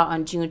into law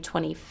on June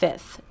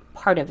 25th.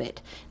 Part of it.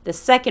 The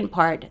second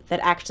part that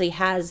actually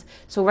has,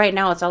 so right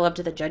now it's all up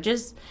to the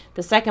judges.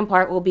 The second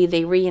part will be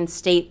they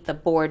reinstate the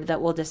board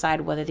that will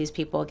decide whether these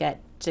people get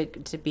to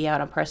be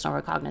out on personal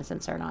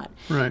recognizance or not.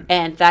 Right.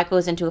 And that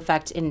goes into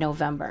effect in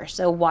November.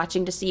 So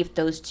watching to see if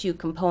those two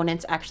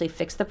components actually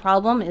fix the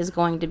problem is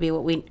going to be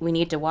what we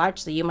need to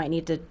watch. So you might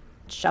need to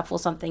shuffle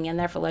something in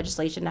there for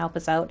legislation to help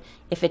us out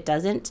if it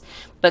doesn't.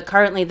 But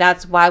currently,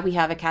 that's why we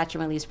have a catch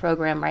and release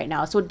program right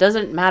now. So it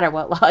doesn't matter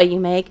what law you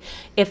make,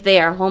 if they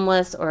are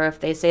homeless or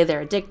if they say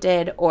they're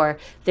addicted, or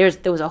there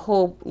was a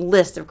whole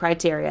list of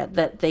criteria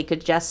that they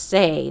could just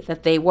say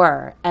that they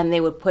were, and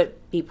they would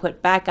be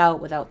put back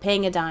out without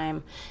paying a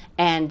dime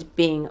and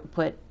being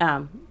put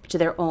to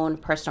their own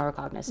personal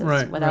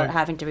recognizance without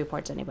having to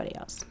report to anybody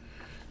else.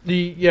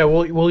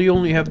 Well, you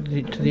only have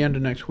to the end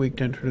of next week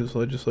to introduce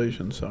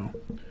legislation, so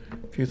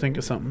if you think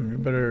of something, you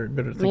better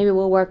think. Maybe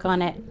we'll work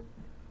on it.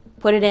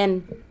 Put it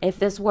in. If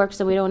this works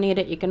and we don't need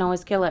it, you can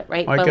always kill it,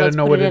 right? I But gotta let's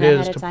know put what it it in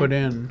is ahead to of put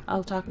time. in.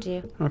 I'll talk to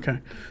you. Okay,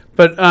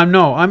 but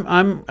no,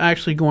 I'm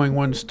actually going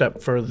one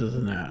step further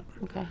than that.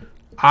 Okay.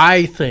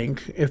 I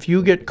think if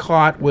you get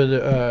caught with,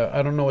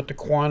 I don't know what the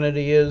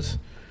quantity is,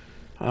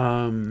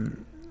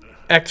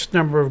 X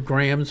number of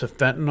grams of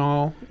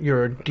fentanyl,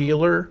 you're a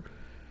dealer,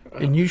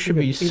 and you should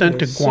be Even sent a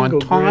to single gram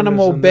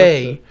Guantanamo is enough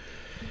Bay.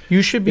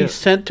 You should be Yeah.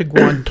 sent to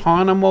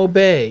Guantanamo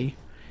Bay,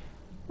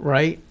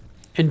 right,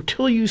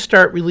 until you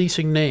start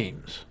releasing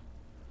names.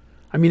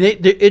 I mean,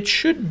 it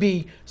should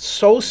be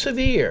so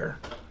severe.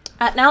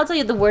 Now I'll tell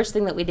you the worst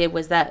thing that we did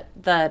was the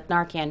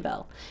Narcan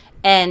bill.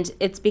 And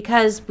it's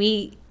because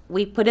we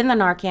put in the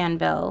Narcan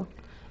bill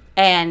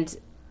and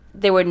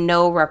there were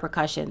no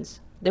repercussions.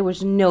 There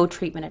was no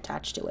treatment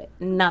attached to it.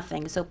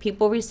 Nothing. So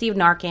people receive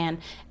Narcan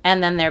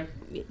and then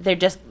they're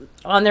just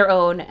on their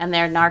own and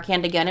they're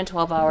Narcaned again in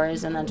 12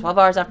 hours and then 12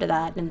 hours after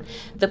that. And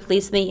the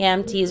police and the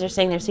EMTs are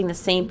saying they're seeing the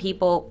same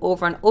people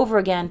over and over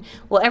again.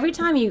 Well, every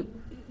time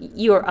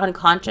you're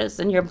unconscious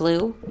and you're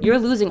blue, you're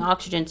losing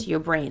oxygen to your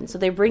brain. So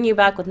they bring you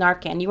back with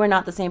Narcan. You are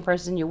not the same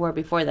person you were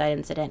before that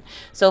incident.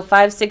 So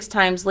 5-6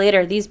 times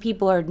later, these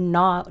people are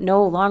no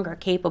longer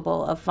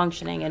capable of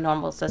functioning in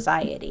normal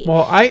society.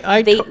 Well,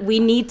 we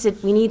need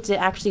to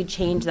actually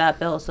change that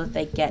bill so that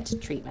they get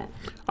treatment.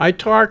 I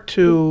talked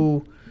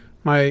to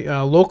my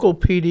local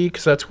PD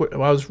because that's what I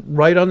was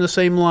right on the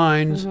same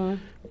lines.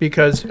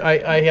 Because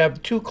I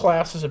have two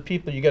classes of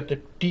people. You got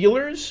the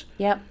dealers.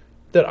 Yep.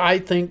 That I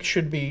think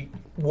should be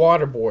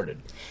waterboarded.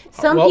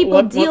 Some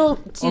people deal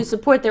to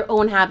support their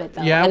own habit,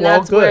 though, Yeah, and well,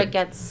 that's where good. it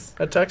gets.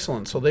 That's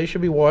excellent. So they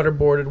should be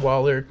waterboarded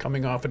while they're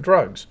coming off of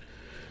drugs.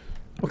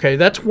 Okay,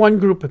 that's one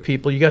group of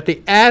people. You got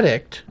the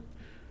addict,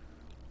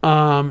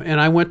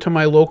 and I went to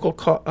my local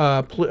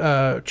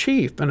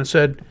chief and I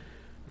said,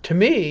 to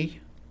me,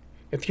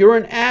 if you're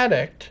an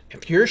addict,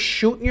 if you're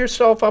shooting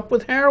yourself up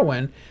with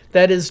heroin,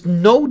 that is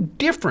no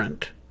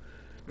different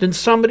than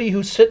somebody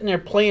who's sitting there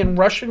playing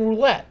Russian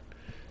roulette.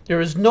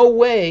 There is no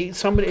way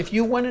if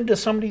you went into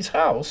somebody's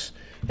house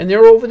and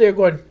they're over there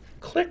going,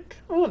 click,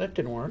 oh, that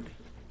didn't work,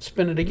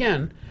 spin it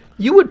again,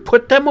 you would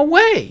put them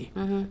away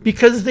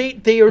because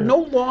they are no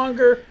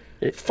longer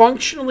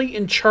functionally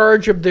in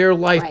charge of their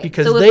life Right.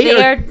 because so if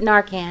they are are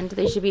Narcan,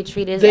 they should be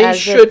treated They as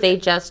should- if they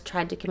just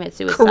tried to commit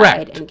suicide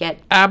correct. and get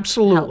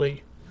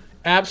Absolutely.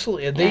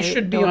 Absolutely. And they I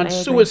should be don't- on I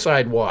agree.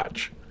 suicide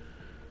watch.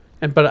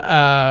 And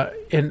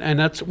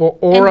that's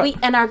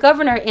and our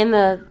governor in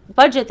the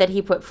budget that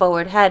he put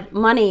forward had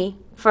money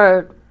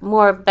for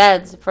more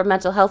beds for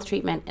mental health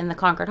treatment in the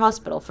Concord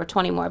Hospital for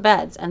 20 more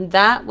beds, and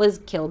that was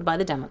killed by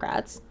the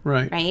Democrats.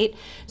 right.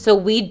 So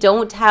we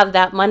don't have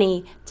that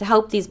money to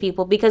help these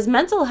people because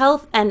mental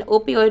health and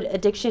opioid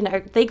addiction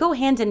they go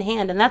hand in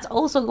hand, and that's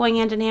also going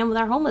hand in hand with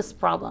our homeless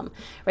problem,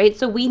 right?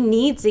 So we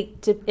need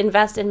to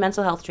invest in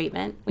mental health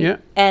treatment. Yeah.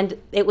 And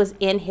it was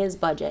in his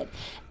budget.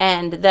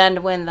 And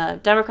then when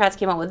the Democrats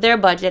came out with their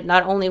budget,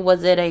 not only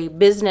was it a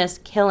business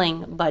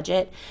killing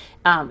budget,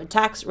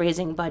 tax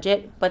raising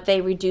budget, but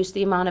they reduced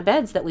the amount of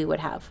beds that we would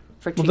have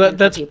for Well, treatment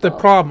that's for people. the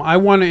problem. I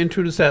want to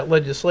introduce that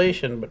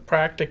legislation, but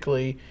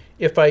practically,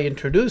 if I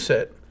introduce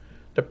it,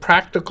 the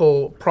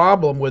practical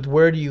problem with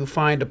where do you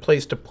find a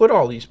place to put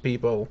all these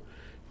people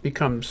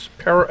becomes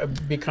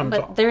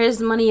But there is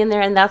money in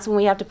there, and that's when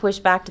we have to push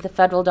back to the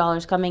federal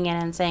dollars coming in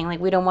and saying, like,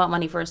 we don't want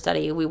money for a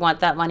study. We want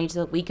that money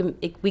so we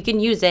can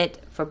use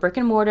it for brick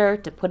and mortar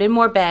to put in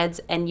more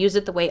beds and use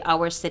it the way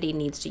our city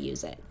needs to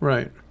use it.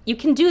 right. You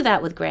can do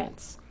that with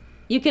grants.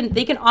 They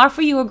can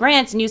offer you a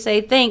grant and you say,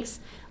 thanks,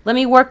 let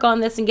me work on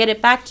this and get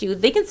it back to you.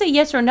 They can say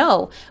yes or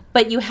no,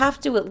 but you have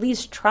to at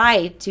least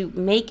try to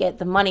make it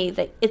the money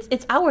that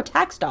it's our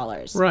tax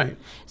dollars. Right.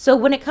 So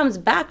when it comes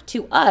back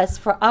to us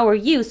for our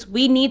use,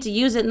 we need to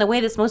use it in the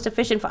way that's most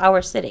efficient for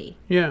our city.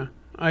 Yeah,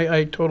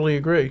 I totally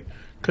agree.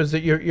 Because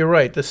you're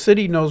right. The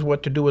city knows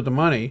what to do with the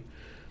money,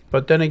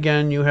 but then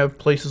again, you have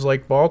places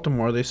like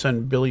Baltimore. They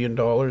send $1 billion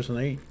and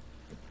they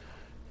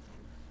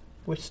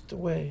whisked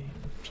away.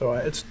 So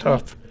it's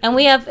tough. And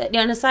we have,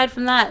 and aside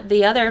from that,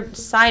 the other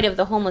side of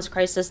the homeless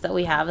crisis that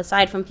we have,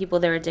 aside from people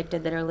that are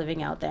addicted that are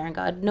living out there, and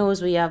God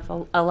knows we have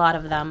a lot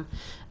of them,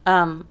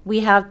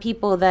 we have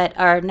people that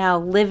are now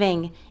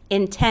living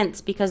in tents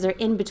because they're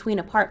in between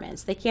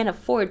apartments. They can't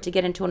afford to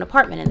get into an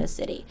apartment in the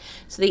city.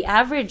 So the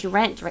average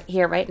rent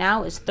right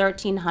now is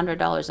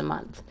 $1,300 a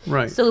month.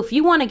 Right. So if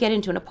you want to get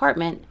into an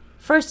apartment,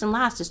 first and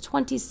last is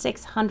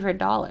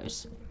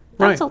 $2,600.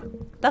 Right.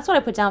 That's what I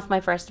put down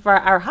for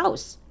our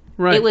house.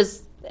 Right. It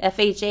was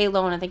FHA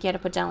loan. I think you had to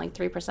put down like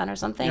 3% or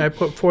something. Yeah, I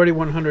put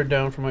 $4,100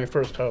 down for my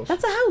first house.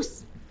 That's a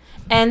house.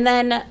 And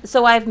then,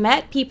 so I've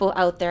met people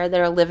out there that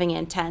are living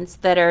in tents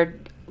that are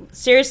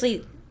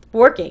seriously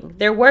working.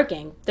 They're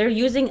working. They're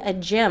using a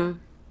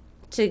gym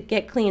to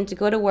get clean, to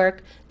go to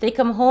work. They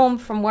come home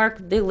from work.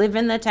 They live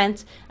in the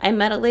tent. I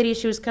met a lady.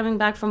 She was coming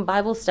back from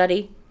Bible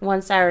study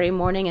one Saturday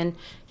morning, and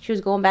she was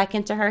going back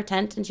into her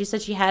tent, and she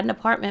said she had an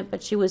apartment,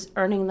 but she was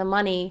earning the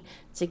money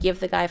to give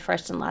the guy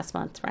first and last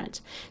month's rent.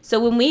 So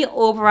when we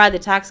override the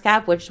tax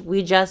cap, which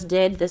we just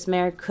did, this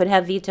mayor could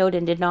have vetoed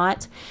and did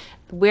not,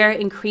 we're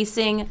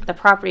increasing the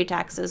property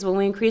taxes. When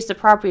we increase the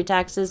property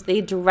taxes,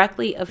 they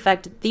directly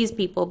affect these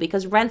people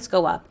because rents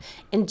go up.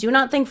 And do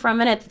not think for a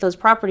minute that those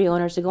property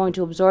owners are going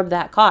to absorb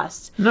that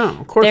cost. No,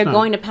 of course They're not.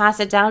 going to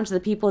pass it down to the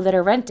people that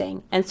are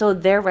renting. And so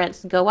their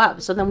rents go up.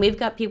 So then we've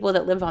got people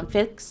that live on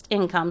fixed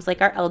incomes, like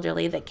our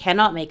elderly, that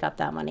cannot make up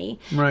that money.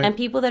 Right. And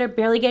people that are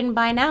barely getting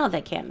by now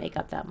that can't make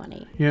up that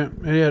money. Yeah,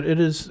 it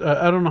is.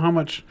 I don't know how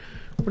much.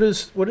 What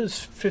is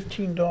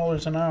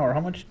 $15 an hour? How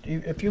much?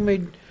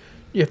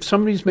 If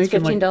somebody's It's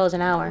making like. $15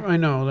 an hour. I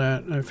know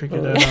that. I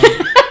figured that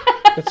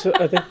out. It's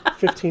I think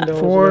 $15 an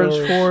Four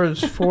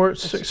hour.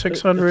 is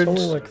 600. It's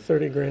only like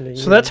 30 grand a year.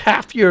 So that's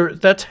half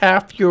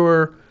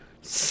your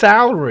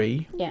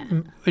salary, Yeah.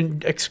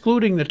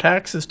 excluding the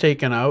taxes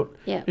taken out,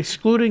 Yeah.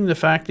 excluding the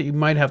fact that you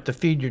might have to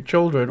feed your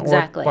children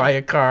Exactly. or buy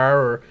a car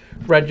or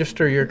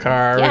register your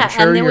car, or Yeah,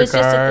 insure and there your was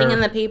car. just a thing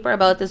in the paper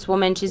about this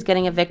woman. She's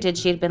getting evicted.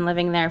 She had been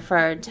living there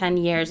for 10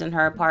 years in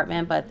her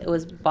apartment, but it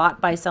was bought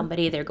by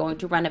somebody. They're going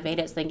to renovate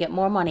it so they can get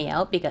more money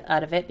out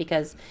of it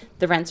because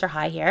the rents are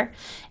high here.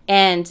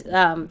 And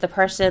the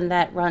person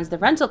that runs the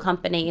rental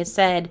company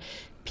said,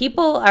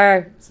 people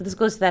are, so this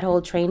goes to that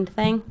whole trained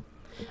thing.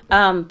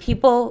 Young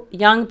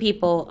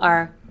people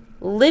are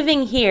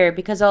living here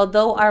because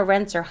although our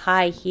rents are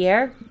high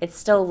here, it's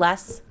still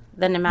less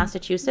than in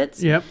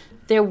Massachusetts. Yep.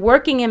 They're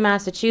working in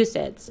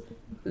Massachusetts,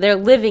 they're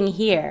living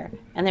here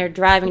and they're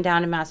driving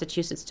down to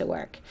Massachusetts to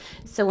work.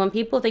 So when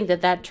people think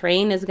that that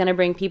train is going to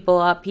bring people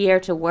up here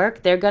to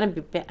work, they're going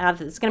to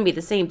it's going to be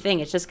the same thing.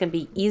 It's just going to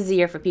be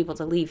easier for people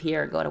to leave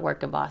here and go to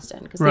work in Boston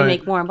because Right. they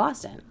make more in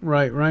Boston.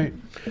 Right, right.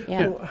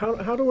 Yeah. Well,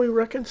 how do we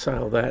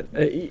reconcile that?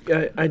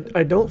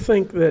 I don't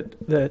think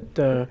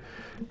that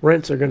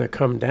rents are going to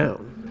come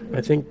down.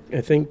 I think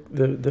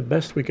the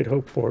best we could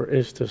hope for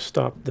is to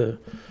stop the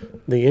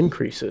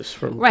increases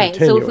from Right.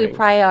 continuing. So if we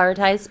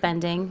prioritize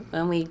spending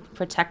and we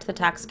protect the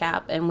tax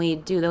cap and we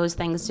do those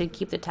things to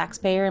keep the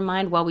taxpayer in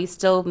mind while we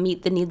still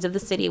meet the needs of the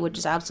city, which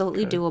is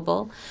absolutely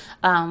doable,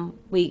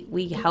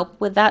 we help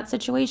with that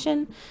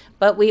situation.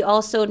 But we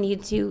also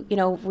need to,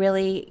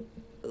 really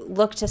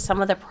look to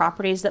some of the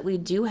properties that we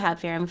do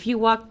have here. And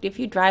if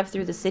you drive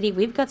through the city,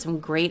 we've got some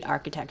great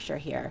architecture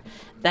here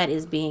that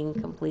is being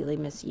completely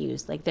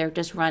misused. Like they're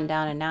just run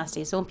down and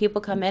nasty. So when people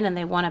come in and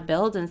they want to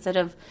build, instead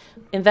of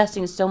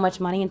investing so much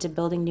money into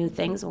building new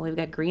things, well, we've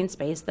got green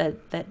space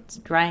that's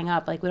drying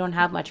up. Like we don't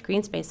have much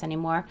green space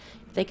anymore.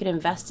 If they could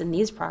invest in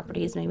these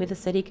properties, maybe the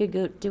city could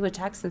go do a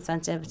tax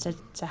incentive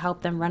to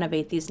help them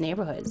renovate these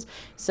neighborhoods.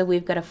 So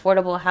we've got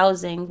affordable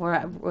housing.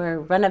 We're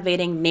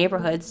renovating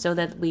neighborhoods so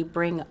that we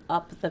bring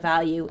up the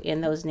value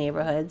in those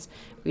neighborhoods,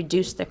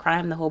 reduce the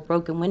crime, the whole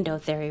broken window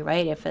theory,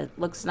 right? If it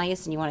looks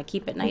nice and you want to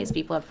keep it nice,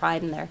 people have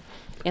pride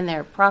in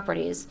their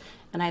properties.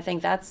 And I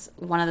think that's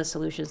one of the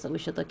solutions that we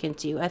should look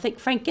into. I think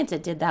Frank Ginta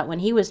did that when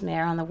he was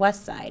mayor on the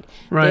west side.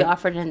 Right. They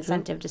offered an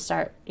incentive to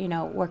start,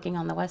 working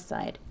on the west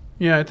side.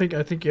 Yeah, I think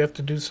you have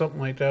to do something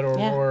like that,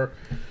 Yeah. or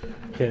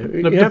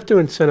you have to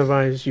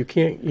incentivize.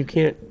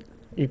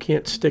 You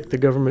can't stick the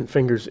government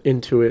fingers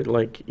into it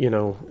like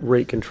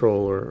rate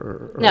control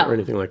or No.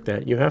 anything like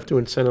that. You have to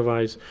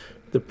incentivize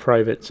the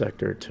private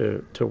sector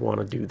to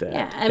want to do that.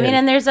 Yeah,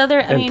 and there's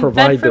other,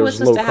 provide Bedford was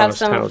those supposed to have low-cost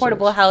some houses.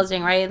 affordable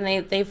housing, right?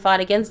 And they fought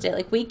against it.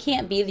 Like, we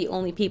can't be the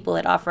only people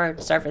that offer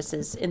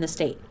services in the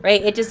state,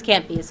 right? It just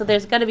can't be. So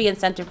there's got to be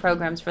incentive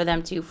programs for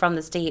them from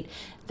the state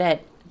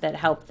that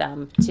help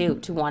them to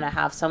want to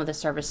have some of the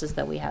services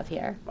that we have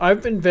here.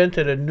 I've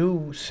invented a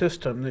new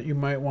system that you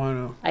might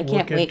want to I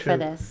can't wait for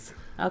this.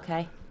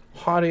 Okay.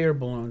 Hot air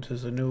balloons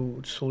is a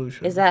new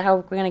solution. Is that how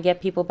we're going to get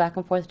people back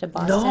and forth to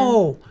Boston?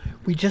 No,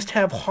 we just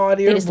have hot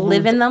air balloons. just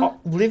live in them?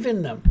 Live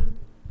in them.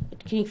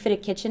 Can you fit a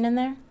kitchen in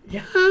there?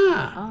 Yeah.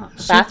 Oh.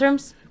 See-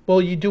 Bathrooms?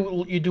 Well, you do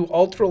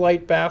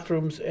ultralight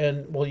bathrooms,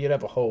 and you'd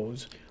have a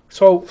hose.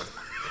 So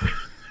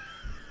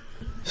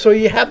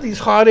you have these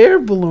hot air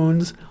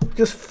balloons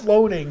just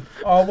floating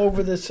all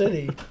over the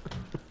city.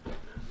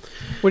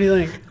 What do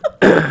you think?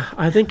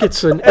 I think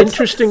it's an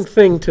interesting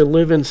thing to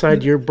live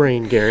inside your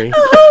brain, Gary.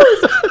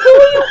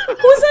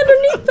 Who's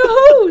underneath the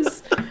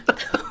hose?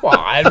 Well,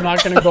 I'm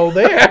not going to go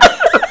there.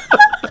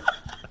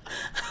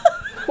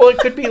 Well, it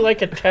could be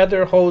like a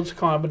tether hose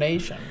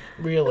combination,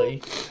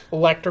 really.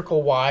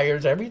 Electrical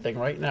wires, everything,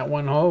 right in that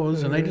one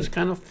hose, and they just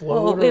kind of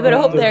float. Well, we better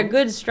around. hope there are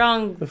good,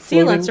 strong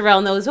floating- sealants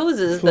around those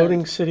hoses.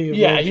 Floating city of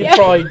Yeah, legends.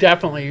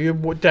 you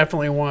would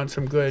definitely want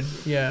some good,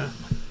 yeah.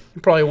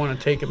 You probably want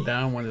to take them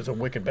down when there's a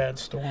wicked bad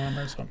storm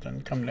or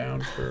something. Come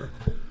down for.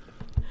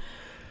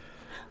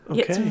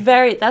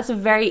 Okay. That's a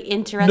very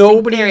interesting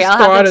Nobody's theory. I'll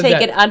thought have to of take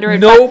that. it under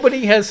advisement.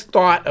 Nobody has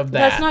thought of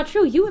that. That's not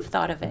true. You have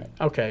thought of it.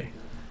 Okay.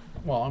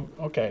 Well,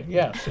 okay.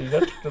 Yeah. See,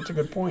 that's a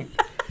good point.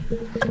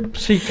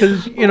 See,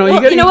 because you know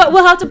Well, you know what?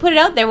 We'll have to put it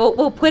out there.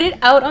 We'll put it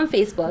out on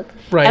Facebook,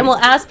 Right. and we'll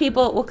ask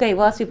people. Okay,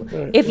 we'll ask people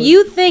Right, if right.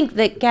 you think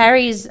that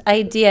Gary's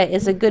idea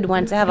is a good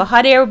one to have a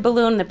hot air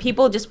balloon. The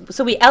people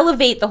so we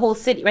elevate the whole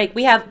city. Right?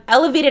 We have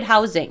elevated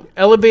housing.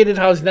 elevated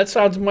housing. That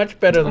sounds much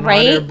better than hot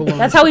air Right? balloons.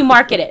 That's how we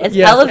market it. It's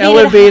Yes,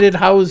 elevated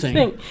housing.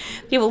 housing.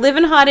 People live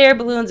in hot air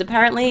balloons.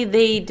 Apparently,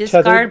 they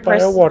discard Tethered by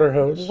a water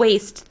hose.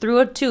 waste through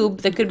a tube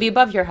that could be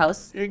above your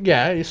house.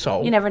 Yeah,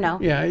 so. You never know.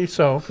 Yeah,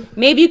 so.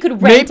 Maybe you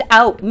could rent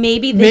out.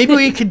 Maybe Maybe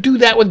we could do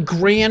that with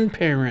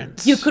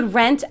grandparents. you could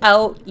rent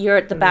out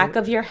the back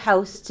of your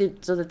house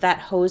so that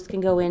hose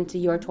can go into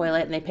your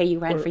toilet, and they pay you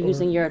rent for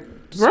using your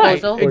Right,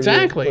 disposal.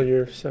 exactly. Or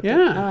your septic. Oh,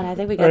 Yeah. and I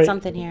think we All got right,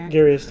 something here.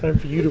 Gary, it's time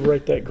for you to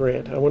write that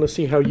grant. I want to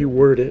see how you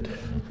word it.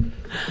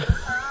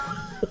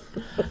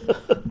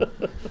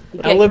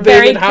 Get Elevated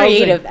very housing.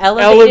 creative.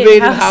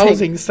 Elevated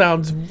housing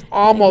sounds We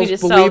almost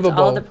just believable. solved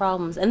all the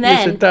problems, and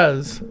Yes, then it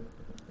does.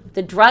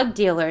 the drug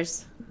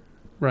dealers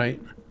Right.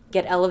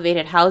 get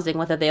elevated housing,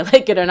 whether they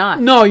like it or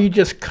not. No, you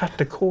just cut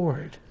the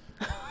cord.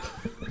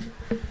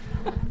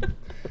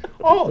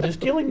 Oh, there's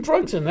dealing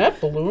drugs in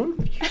that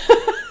balloon.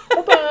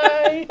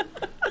 Bye-bye.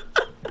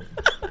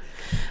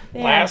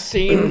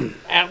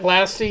 Yeah.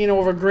 Last scene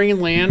over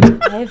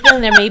Greenland. I have a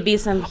feeling there may be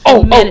some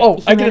I gotta tell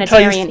you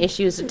humanitarian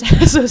issues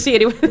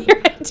associated with your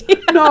idea.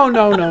 No.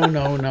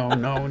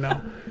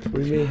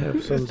 We may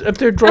have some If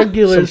they're drug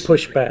dealers,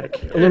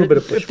 pushback. A little bit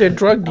of if they're pushback.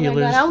 drug Oh my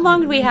dealers, God, how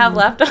long do we have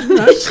left on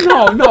this?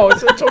 no,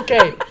 it's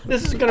okay.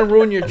 This is gonna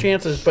ruin your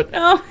chances. But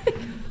Oh.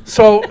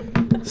 so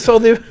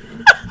the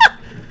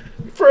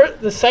for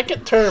the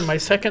second term, my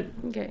second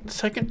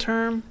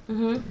term.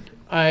 Mm-hmm.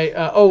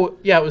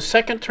 It was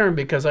second term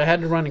because I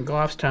had to run in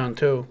Goffstown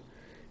too,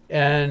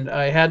 And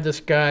I had this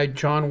guy,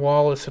 John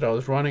Wallace, that I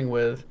was running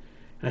with.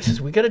 And I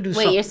says, we got to do Wait,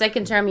 something. your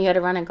second term, you had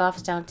to run in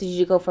Goffstown. Did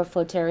you go for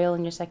Floterial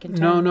in your second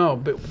term? No,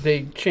 but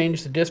they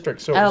changed the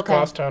district, so it was Okay.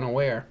 Goffstown and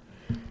Ware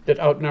that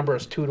outnumber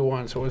us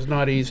 2-1, so it was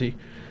not easy.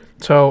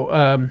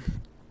 So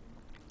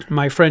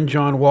my friend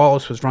John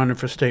Wallace was running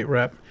for state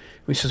rep.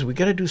 He says, we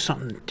got to do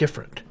something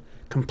different,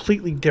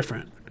 completely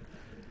different.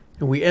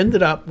 And we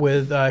ended up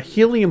with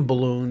helium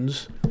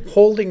balloons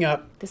holding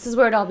up. This is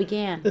where it all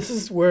began. This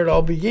is where it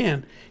all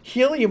began.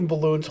 Helium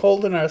balloons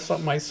holding our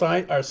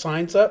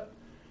signs up.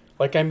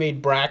 Like I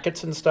made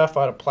brackets and stuff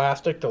out of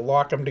plastic to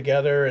lock them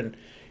together, and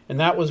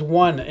that was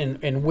one.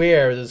 And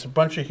where there's a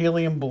bunch of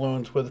helium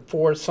balloons with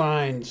 4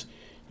 signs,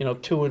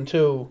 2 and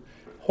 2,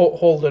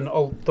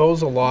 holding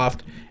those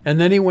aloft. And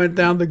then he went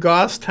down to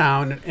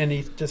Goffstown, and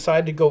he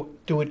decided to go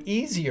do it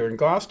easier in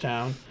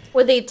Goffstown.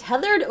 Were they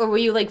tethered, or were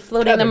you like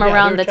floating them Tethered, yeah,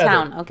 around they're the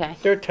tethered. town? Okay.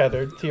 They're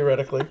tethered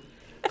theoretically.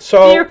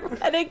 So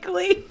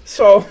Theoretically.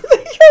 So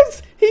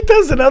he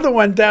does another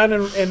one down in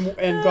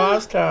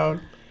Goffstown,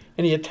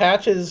 and he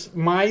attaches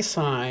my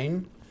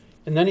sign,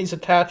 and then he's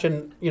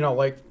attaching,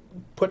 like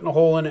putting a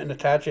hole in it and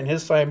attaching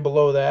his sign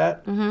below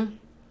that. Mm-hmm.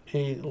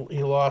 He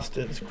lost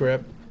his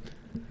grip.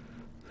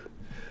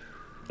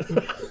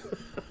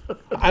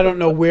 I don't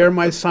know where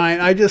my sign.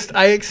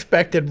 I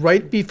expected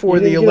right before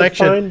the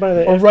election, Fined by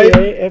the or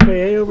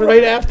FAA over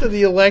right there? after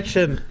the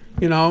election,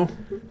 Isn't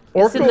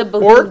the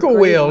balloon Orca green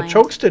whale line?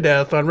 chokes to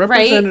death on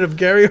Representative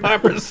Gary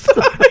Harper's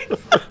sign.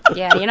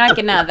 Yeah, you're not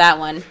getting out of that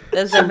one.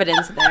 There's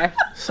evidence there.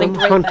 Some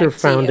Linked right hunter back to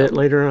found you. it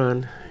later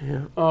on.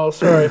 Yeah. Oh,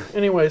 sorry.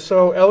 Anyway,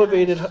 so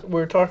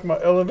we're talking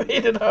about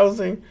elevated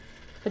housing.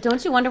 But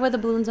don't you wonder where the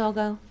balloons all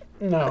go?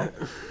 No,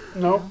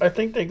 I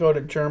think they go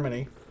to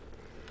Germany.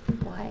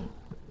 Why?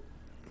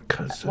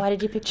 Because Why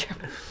did you pick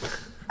Germany?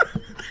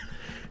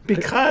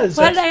 because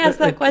Why did I ask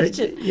that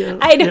question? Yeah,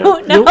 I yeah.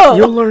 don't know.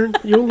 You'll learn.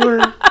 You'll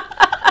learn.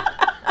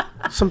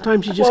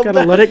 Sometimes you just Well,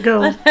 gotta let it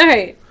go. All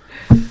right.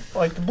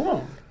 like the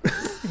balloon,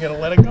 you gotta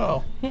let it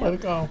go. Let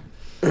it go.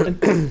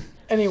 And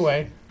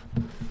anyway,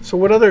 so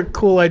what other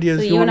cool ideas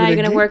So you you want and I me are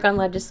to going to do? work on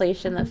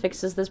legislation that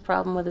fixes this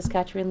problem with this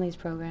catch and release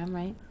program,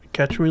 right?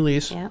 Catch and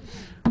release. Yeah.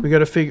 We got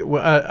to figure.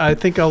 Well, I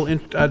think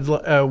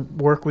I'd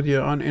work with you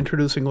on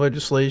introducing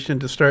legislation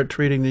to start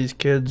treating these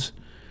kids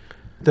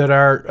that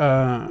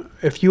are.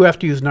 If you have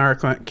to use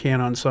Narcan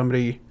on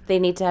somebody, They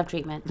need to have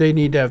treatment. they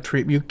need to have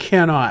treatment. You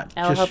cannot.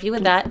 I'll just- help you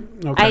with that.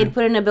 Okay. I had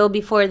put in a bill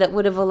before that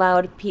would have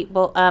allowed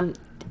people,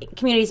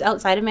 communities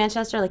outside of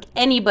Manchester, like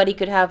anybody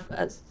could have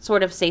a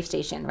sort of safe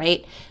station,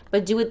 right?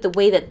 But do it the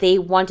way that they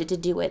wanted to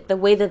do it, the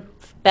way that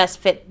best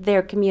fit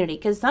their community.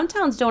 Because some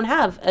towns don't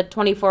have a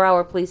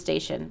 24-hour police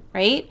station,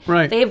 right?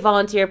 Right. They have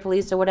volunteer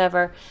police or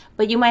whatever.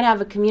 But you might have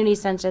a community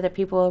center that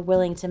people are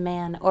willing to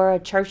man, or a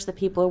church that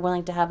people are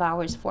willing to have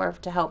hours for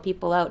to help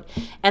people out.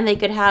 And they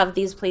could have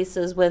these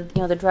places with,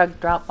 the drug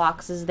drop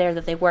boxes there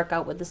that they work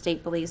out with the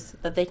state police,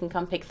 that they can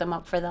come pick them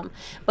up for them.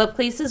 But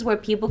places where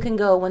people can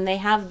go when they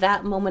have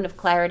that moment of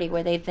clarity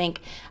where they think,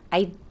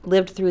 I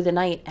lived through the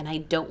night and I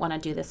don't want to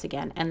do this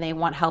again, and they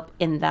want help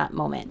in that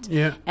moment.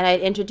 Yeah. And I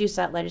introduced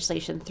that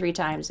legislation 3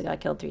 times. It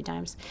got killed 3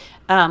 times.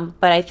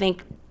 But I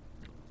think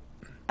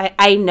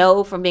I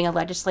know from being a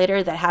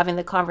legislator that having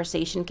the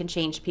conversation can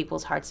change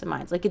people's hearts and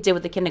minds, like it did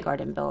with the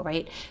kindergarten bill,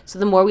 right? So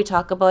the more we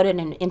talk about it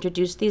and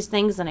introduce these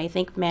things, and I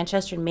think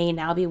Manchester may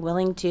now be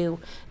willing to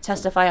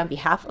testify on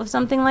behalf of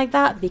something like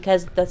that,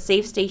 because the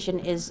safe station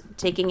is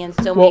taking in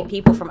so many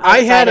people from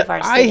outside of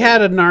our city. I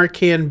had a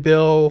Narcan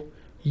bill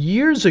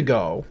years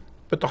ago,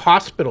 but the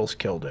hospitals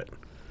killed it.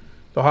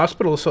 The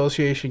Hospital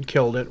Association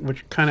killed it,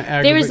 which kind of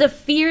aggravated. There is a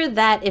fear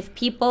that if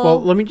people...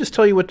 Well, let me just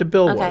tell you what the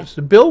bill Okay. was.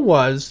 The bill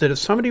was that if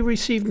somebody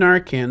received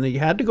Narcan, that you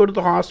had to go to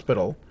the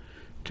hospital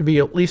to be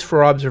at least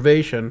for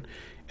observation,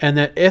 and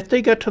that if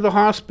they got to the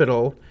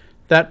hospital,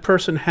 that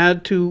person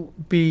had to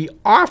be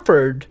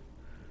offered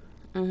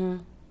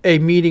a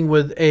meeting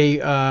with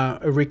a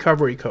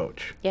recovery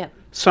coach. Yeah.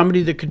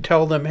 Somebody that could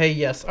tell them, hey,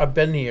 yes, I've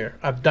been here.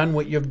 I've done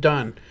what you've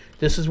done.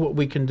 This is what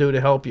we can do to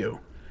help you.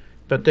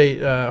 But they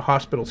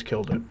hospitals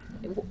killed it.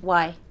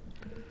 Why?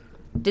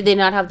 Did they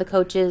not have the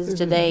coaches?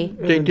 Did they...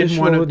 They didn't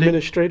want to.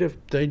 administrative.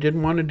 They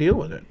didn't want to deal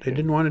with it. They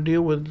didn't want to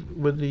deal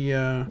with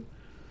the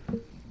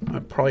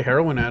probably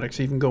heroin addicts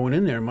even going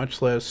in there,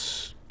 much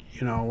less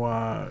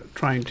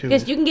trying to.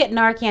 Because you can get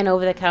Narcan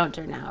over the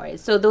counter now, right?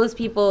 So those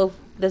people,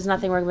 there's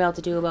nothing we're going to be able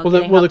to do about Well, the-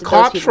 getting well, help the to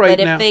those cops people. right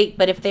but now-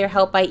 But if they're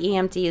helped by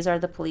EMTs or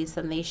the police,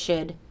 then they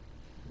should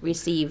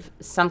receive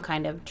some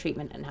kind of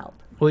treatment and help.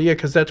 Well, yeah,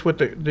 because that's what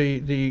the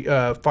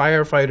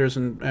firefighters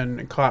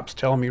and cops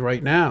tell me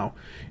right now,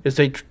 is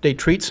they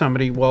treat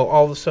somebody, well,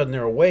 all of a sudden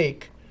they're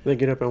awake, They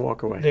get up and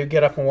walk away. they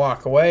get up and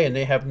walk away, and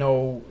they have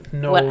no.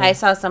 What I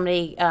saw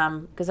somebody,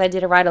 because I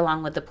did a ride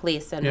along with the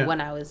police, and Yeah.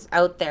 when I was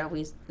out there,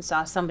 we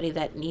saw somebody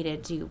that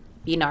needed to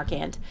be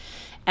Narcaned.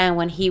 And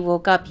when he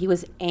woke up, he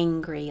was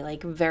angry,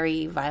 like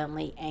very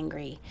violently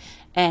angry.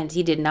 And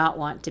he did not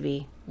want to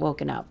be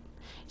woken up.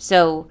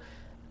 So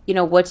you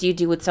know, what do you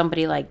do with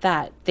somebody like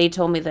that? They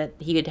told me that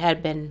he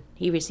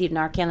received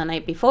Narcan the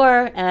night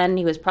before, and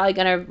he was probably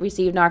going to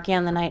receive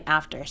Narcan the night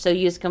after. So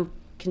you just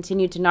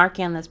continue to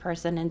Narcan this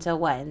person until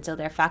what? Until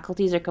their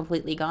faculties are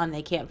completely gone.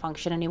 They can't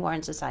function anymore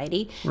in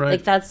society. Right.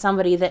 Like, that's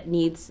somebody that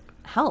needs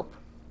help.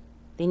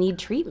 They need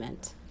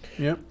treatment.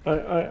 Yep.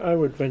 I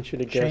would venture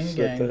to guess Chain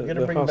that gang. You gotta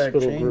the bring back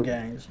hospital chain group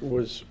gangs.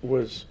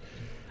 was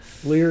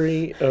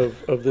leery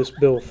of this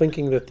bill,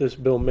 thinking that this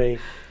bill may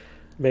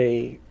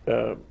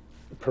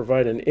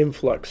provide an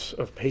influx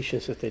of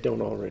patients that they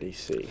don't already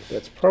see.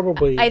 That's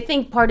probably. I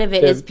think part of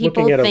it they're is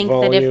people looking at a think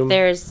that if volume.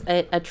 there's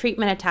a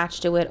treatment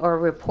attached to it or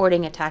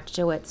reporting attached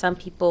to it, some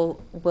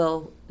people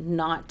will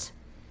not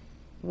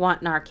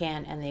want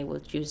Narcan and they will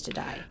choose to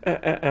die.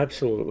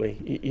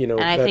 Absolutely, you know.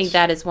 And I think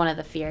that is one of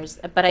the fears.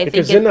 But I think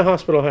because then the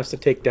hospital has to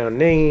take down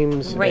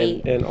names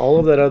Right. and all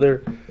of that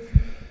other.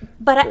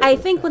 But I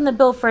think when the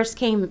bill first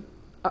came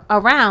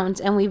around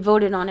and we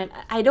voted on it,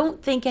 I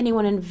don't think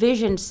anyone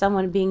envisioned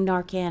someone being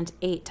Narcaned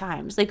 8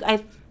 times. Like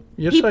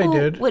Yes, people I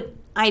did.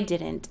 I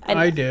didn't.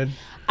 I did.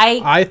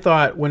 I I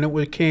thought when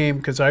it came,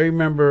 because I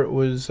remember it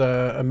was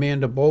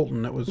Amanda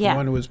Bolton that was Yeah. the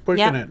one who was pushing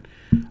Yeah. it.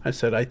 I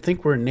said, I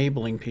think we're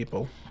enabling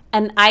people.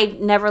 And I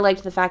never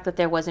liked the fact that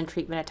there wasn't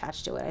treatment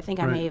attached to it. I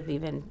think I may Right. have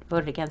even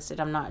voted against it.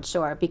 I'm not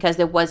sure because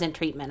there wasn't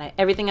treatment.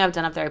 Everything I've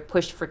done up there, I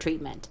pushed for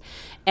treatment.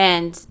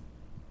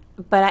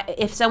 But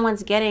if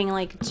someone's getting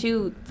like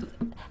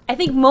I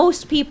think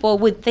most people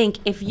would think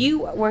if you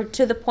were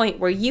to the point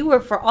where you were,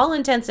 for all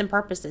intents and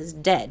purposes,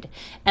 dead,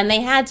 and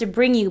they had to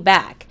bring you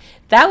back,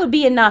 that would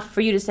be enough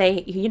for you to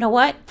say, you know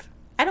what?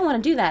 I don't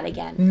want to do that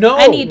again. No.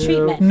 I need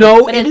treatment.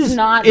 No, but it it's is-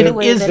 not it the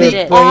way is that the it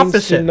is. Brains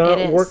opposite. do not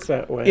It is. work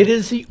that way. It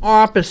is the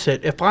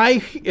opposite.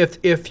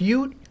 If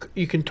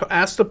you can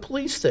ask the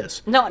police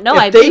this. No, If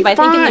I they agree. But I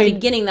think in the find-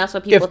 beginning, that's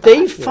what people If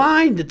they thought.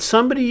 find that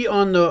somebody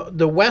on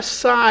the west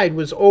side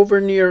was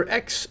over near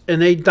X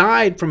and they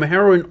died from a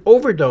heroin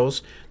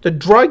overdose, the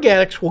drug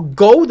addicts will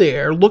go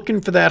there looking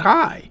for that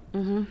high.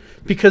 Mm-hmm.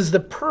 Because the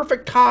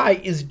perfect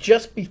high is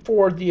just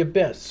before the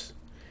abyss.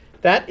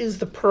 That is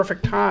the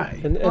perfect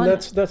high. And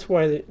that's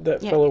why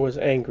that Yeah. fellow was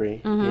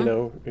angry. You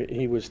know,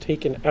 he was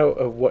taken out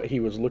of what he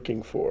was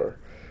looking for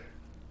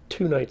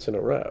 2 nights in a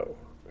row.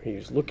 He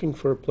was looking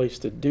for a place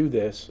to do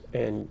this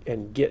and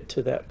get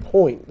to that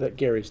point that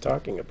Gary's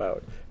talking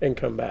about and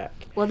come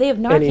back. Well, they have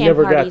And he Narcan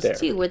never got parties there.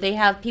 too, where they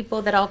have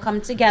people that all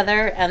come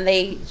together and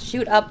they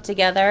shoot up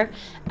together,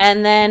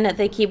 and then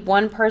they keep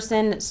one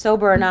person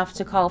sober enough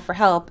to call for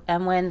help.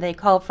 And when they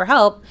call for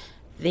help,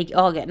 they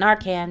all get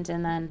Narcaned,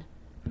 and then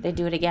they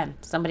do it again.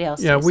 Somebody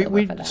else. Yeah, stays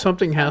sober for that.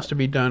 something has to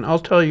be done. I'll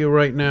tell you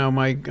right now.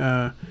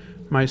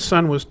 My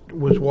son was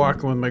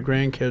walking with my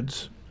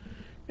grandkids,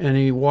 and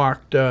he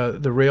walked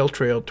the rail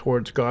trail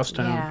towards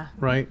Goffstown, Yeah.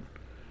 right?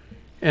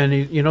 And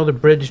the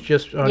bridge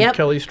just on Yep.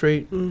 Kelly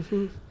Street.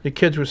 Mm-hmm. The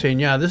kids were saying,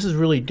 "Yeah, this is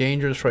really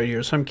dangerous right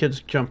here. Some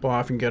kids jump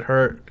off and get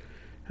hurt."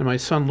 And my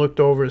son looked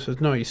over and says,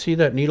 "No, you see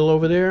that needle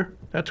over there?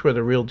 That's where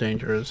the real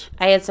danger is."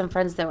 I had some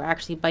friends that were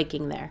actually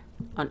biking there.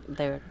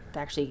 They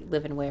actually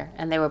live in Ware,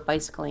 and they were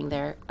bicycling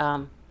there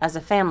as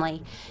a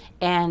family.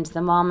 And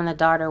the mom and the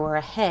daughter were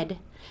ahead,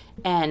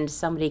 and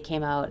somebody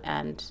came out,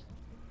 and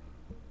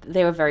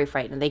they were very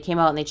frightened. They came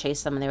out and they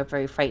chased them, and they were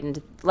very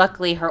frightened.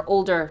 Luckily, her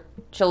older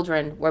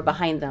children were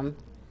behind them,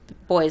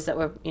 boys that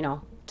were,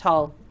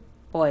 tall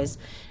boys,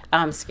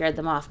 scared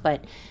them off.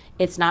 But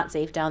it's not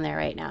safe down there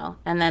right now.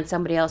 And then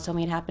somebody else told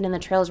me it happened in the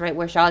trails right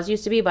where Shaw's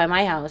used to be by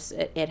my house.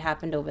 It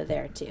happened over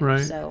there too. Right,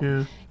 So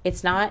yeah.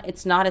 it's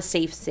not a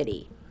safe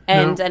city.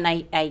 And No. and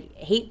I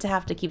hate to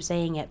have to keep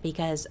saying it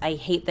because I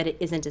hate that it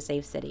isn't a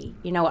safe city.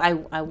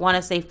 I want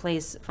a safe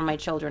place for my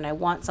children. I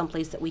want some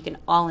place that we can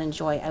all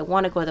enjoy. I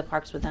want to go to the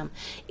parks with them.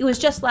 It was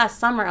just last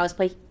summer I was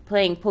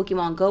playing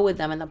Pokemon Go with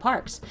them in the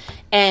parks.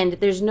 And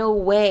there's no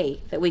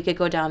way that we could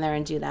go down there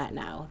and do that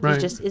now. There Right.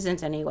 just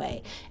isn't any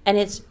way. And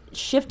it's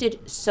shifted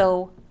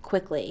so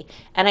quickly.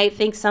 And I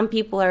think some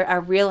people are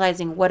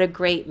realizing what a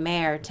great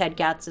mayor Ted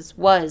Gatsas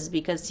was,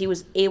 because he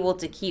was able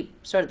to keep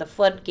sort of the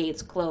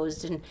floodgates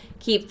closed and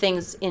keep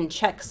things in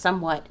check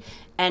somewhat.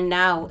 And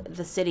now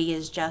the city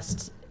is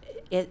just,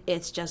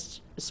 it's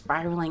just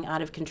spiraling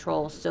out of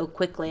control so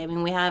quickly. I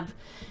mean,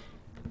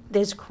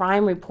 there's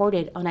crime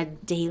reported on a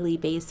daily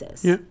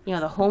basis. Yeah.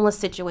 The homeless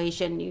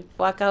situation, you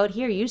walk out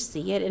here, you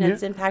see it, and Yeah.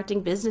 it's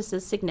impacting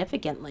businesses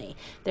significantly.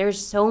 There's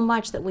so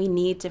much that we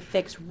need to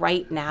fix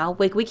right now.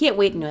 Like, we can't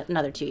wait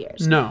another 2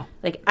 years. No.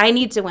 Like, I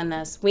need to win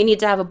this. We need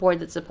to have a board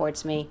that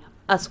supports me,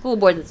 a school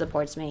board that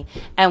supports me,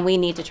 and we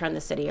need to turn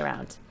the city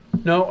around.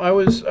 No, I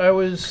was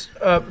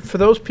for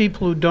those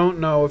people who don't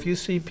know, if you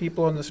see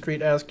people on the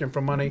street asking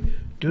for money,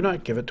 do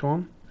not give it to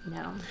them.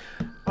 No.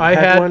 I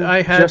had one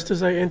I had just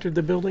as I entered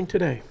the building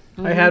today.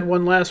 I had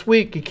one last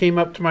week. He came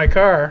up to my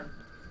car,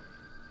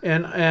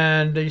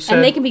 and he said,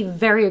 And they can be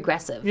very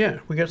aggressive. "Yeah,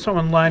 we got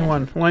someone line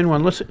one.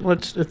 Let's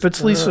if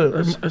it's Lisa,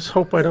 Let's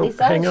hope I don't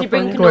Lisa, hang she up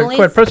bring on you. go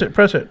ahead,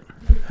 press it.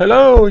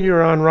 Hello,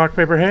 you're on Rock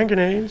Paper Hand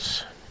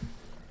Grenades.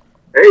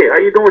 Hey, how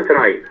you doing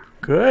tonight?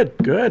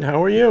 Good.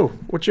 How are you?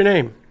 What's your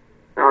name?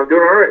 I'm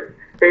doing all right.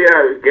 Hey,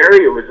 Gary,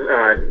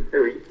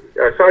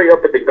 I saw you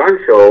up at the gun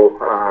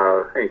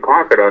show in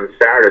Concord on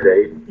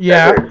Saturday.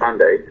 Yeah. Saturday,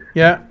 Sunday.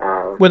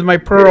 Yeah. With my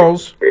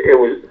pearls. It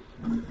was.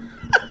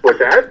 What's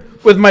that?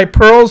 With my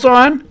pearls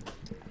on?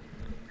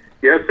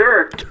 Yes,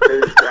 sir.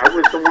 I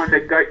was the one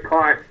that got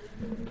caught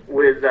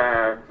with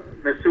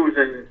Miss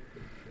Susan.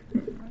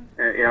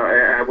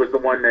 I was the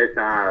one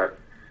that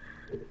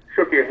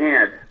shook your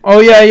hand.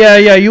 Oh,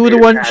 yeah. You were the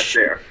one.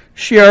 There.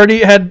 She already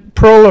had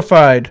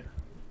pearlified.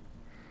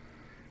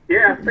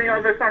 Yeah,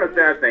 that's not a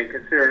bad thing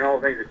considering all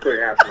the things that could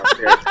happen up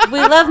there. We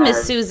love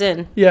Miss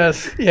Susan.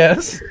 Yes.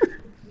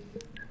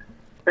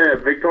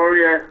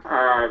 Victoria,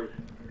 I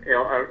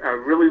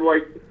really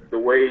like the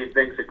way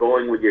things are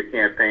going with your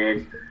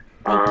campaign.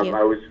 Thank you.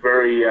 I was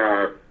very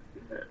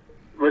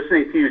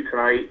listening to you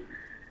tonight.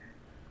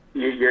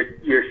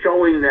 You're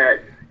showing that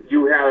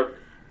you have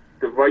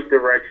the right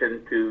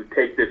direction to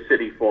take this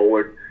city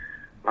forward.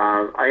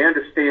 I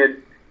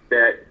understand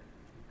that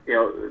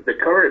the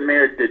current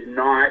mayor did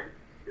not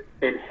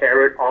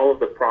inherit all of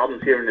the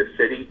problems here in the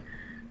city,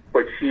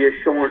 but she has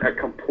shown a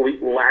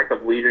complete lack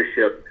of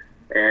leadership,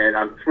 and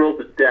I'm thrilled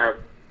to death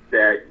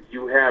that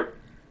you have,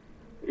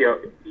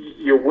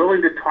 you're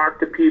willing to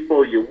talk to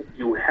people,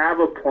 you have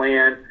a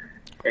plan,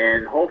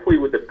 and hopefully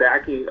with the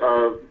backing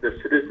of the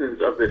citizens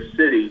of the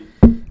city,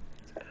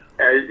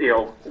 as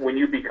when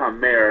you become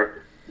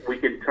mayor, we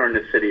can turn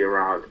the city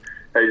around.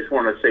 I just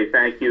want to say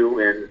thank you,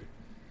 and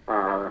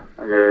I'm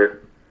going to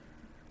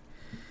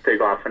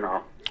take off for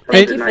now.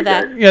 Thank you for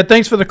that. Yeah,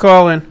 thanks for the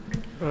call in.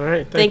 All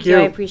right, Thank you.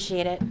 I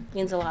appreciate it.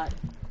 Means a lot.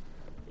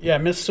 Yeah,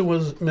 Miss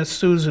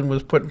Susan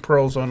was putting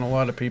pearls on a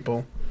lot of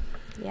people.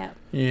 Yeah.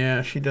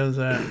 Yeah, she does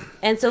that.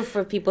 And so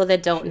for people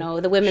that don't know,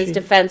 the Women's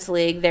Defense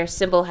League, their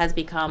symbol has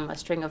become a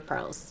string of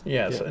pearls.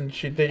 Yes, and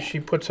she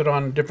puts it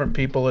on different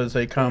people as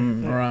they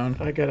come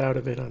around. I got out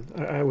of it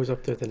I was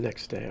up there the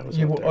next day. I was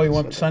You up there on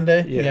went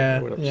Sunday? Yeah,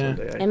 I went up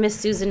Sunday. And Miss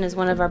Susan is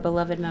one of our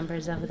beloved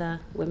members of the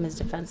Women's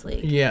Defense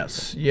League.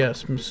 Yes,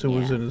 Miss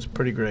Susan is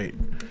pretty great.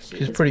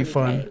 She's is pretty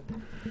fun.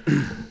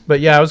 great. But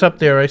yeah, I was up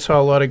there. I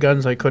saw a lot of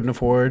guns I couldn't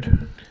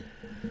afford.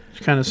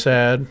 It's kind of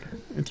sad.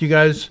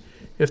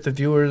 If the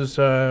viewers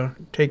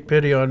take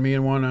pity on me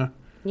and want to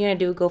You're going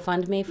to do a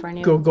GoFundMe for a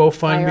new go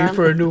find me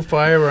for a new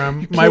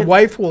firearm, my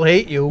wife will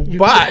hate you,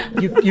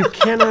 but you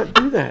cannot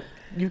do that.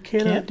 You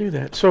cannot do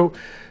that. So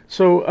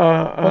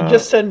well,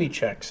 just send me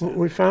checks.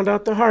 we found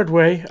out the hard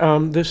way.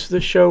 This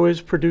show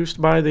is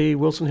produced by the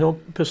Wilson Hill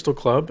Pistol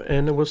Club,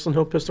 and the Wilson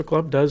Hill Pistol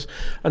Club does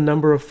a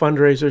number of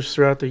fundraisers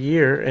throughout the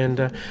year.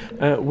 And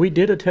we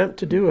did attempt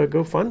to do a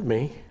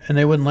GoFundMe, And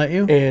they wouldn't let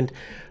you? and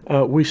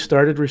we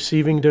started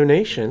receiving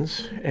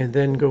donations, and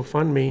then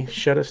GoFundMe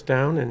shut us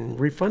down and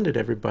refunded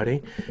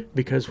everybody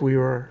because we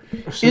were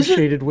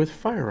associated with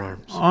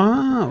firearms.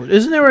 Oh,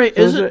 isn't there It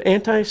was an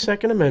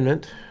anti-Second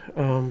Amendment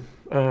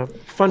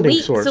funding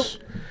source.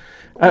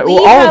 we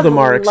Well, all of have them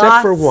are,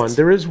 except for lost- one.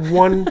 There is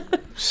one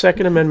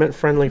Second Amendment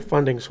friendly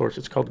funding source.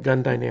 It's called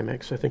Gun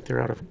Dynamics. I think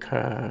they're out of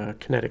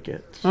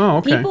Connecticut. Oh,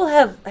 okay. People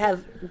have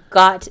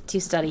got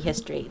to study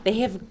history. They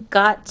have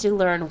got to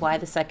learn why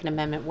the Second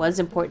Amendment was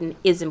important,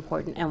 is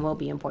important, and will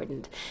be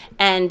important.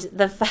 And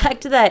the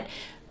fact that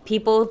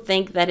people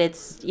think that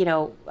it's,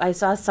 I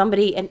saw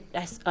somebody, and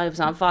I was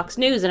on Fox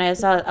News, and I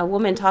saw a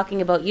woman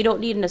talking about you don't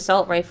need an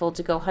assault rifle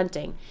to go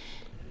hunting.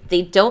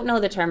 They don't know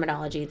the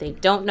terminology. They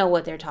don't know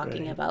what they're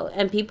talking about.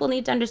 And people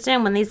need to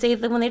understand when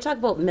they talk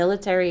about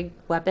military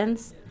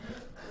weapons,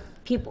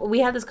 we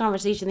had this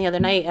conversation the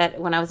other night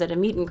when I was at a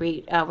meet and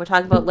greet. We're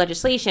talking about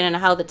legislation and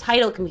how the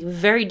title can be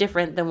very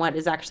different than what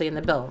is actually in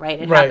the bill, right?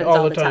 It happens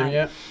all the time.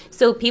 Yeah.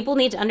 So people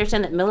need to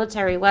understand that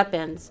military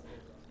weapons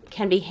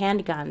can be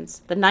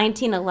handguns. The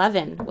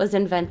 1911 was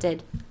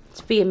invented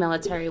to be a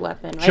military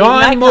weapon, right?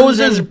 John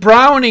Moses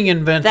Browning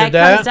invented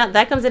that.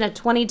 That comes in a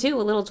 .22, a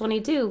little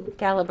 .22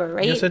 caliber,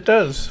 right? Yes, it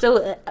does.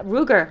 So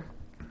Ruger,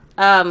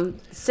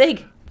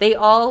 SIG, they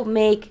all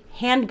make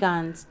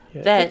handguns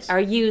that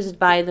are used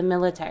by the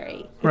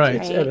military. Right.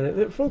 It's evident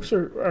that folks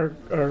are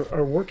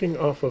working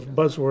off of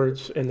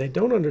buzzwords, and they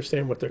don't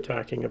understand what they're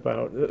talking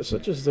about,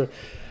 such as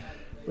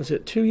was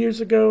it 2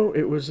 years ago?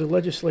 It was the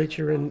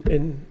legislature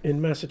in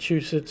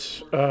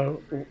Massachusetts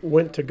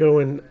went to go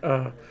and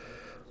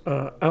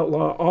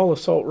outlaw all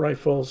assault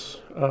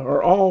rifles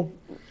or all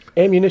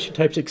ammunition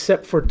types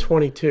except for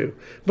 .22,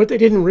 but they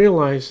didn't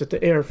realize that the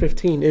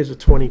AR-15 is a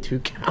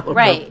 .22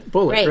 caliber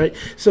bullet, right?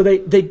 So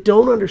they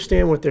don't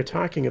understand what they're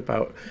talking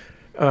about.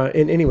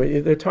 In any way,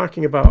 they're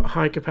talking about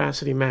high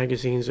capacity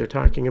magazines. They're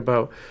talking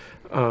about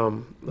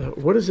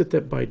what is it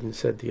that Biden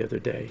said the other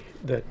day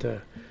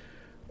that.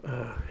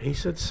 He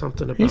said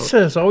something about. He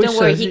says, always Don't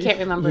worry, says. he can't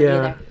remember it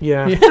either.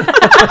 Yeah.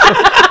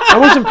 I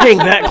wasn't paying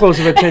that close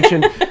of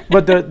attention,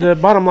 but the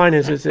bottom line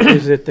is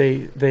that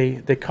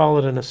they call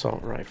it an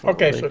assault rifle.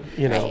 Okay, so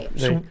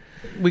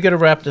we got to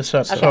wrap this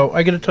up. Okay. So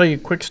I got to tell you a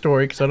quick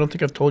story because I don't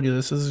think I've told you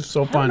this. This is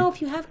so I fun. don't know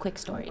if you have quick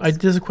stories.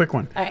 This is a quick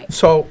one. All right.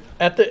 So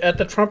at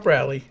the Trump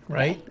rally,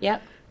 right?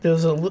 Yep. There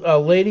was a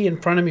lady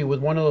in front of me with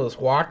one of those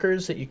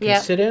walkers that you can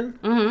Yep. sit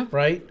in,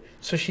 right?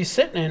 So she's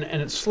sitting in,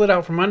 and it slid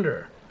out from under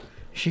her.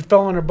 She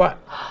fell on her butt.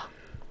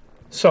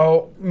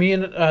 So me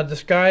and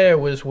this guy I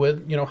was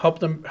with,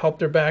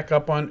 helped her back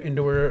up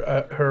into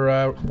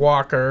her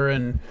walker,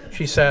 and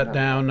she sat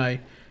down.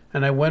 I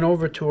went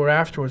over to her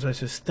afterwards. I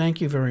says,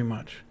 "Thank you very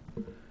much."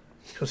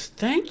 She goes,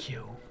 "Thank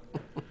you."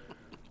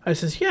 I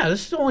says, "Yeah,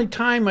 this is the only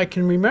time I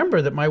can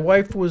remember that my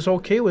wife was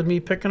okay with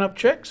me picking up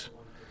chicks."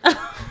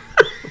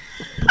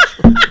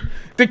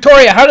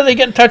 Victoria, how do they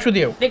get in touch with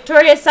you?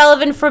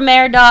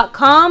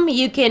 VictoriaSullivanForMayor.com.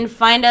 You can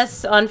find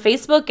us on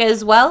Facebook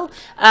as well.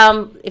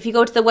 If you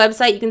go to the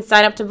website, you can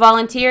sign up to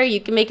volunteer. You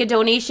can make a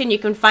donation. You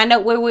can find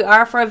out where we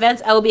are for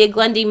events. I will be at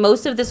Glendy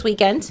most of this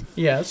weekend.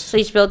 Yes. So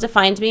you should be able to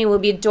find me. We'll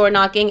be door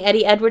knocking.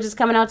 Eddie Edwards is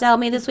coming out to help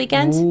me this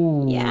weekend.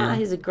 Ooh. Yeah,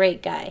 he's a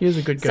great guy. He's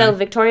a good guy. So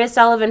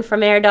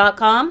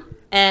VictoriaSullivanForMayor.com.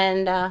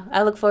 And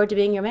I look forward to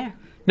being your mayor.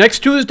 Next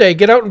Tuesday,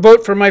 get out and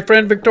vote for my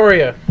friend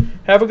Victoria.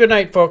 Have a good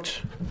night,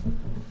 folks.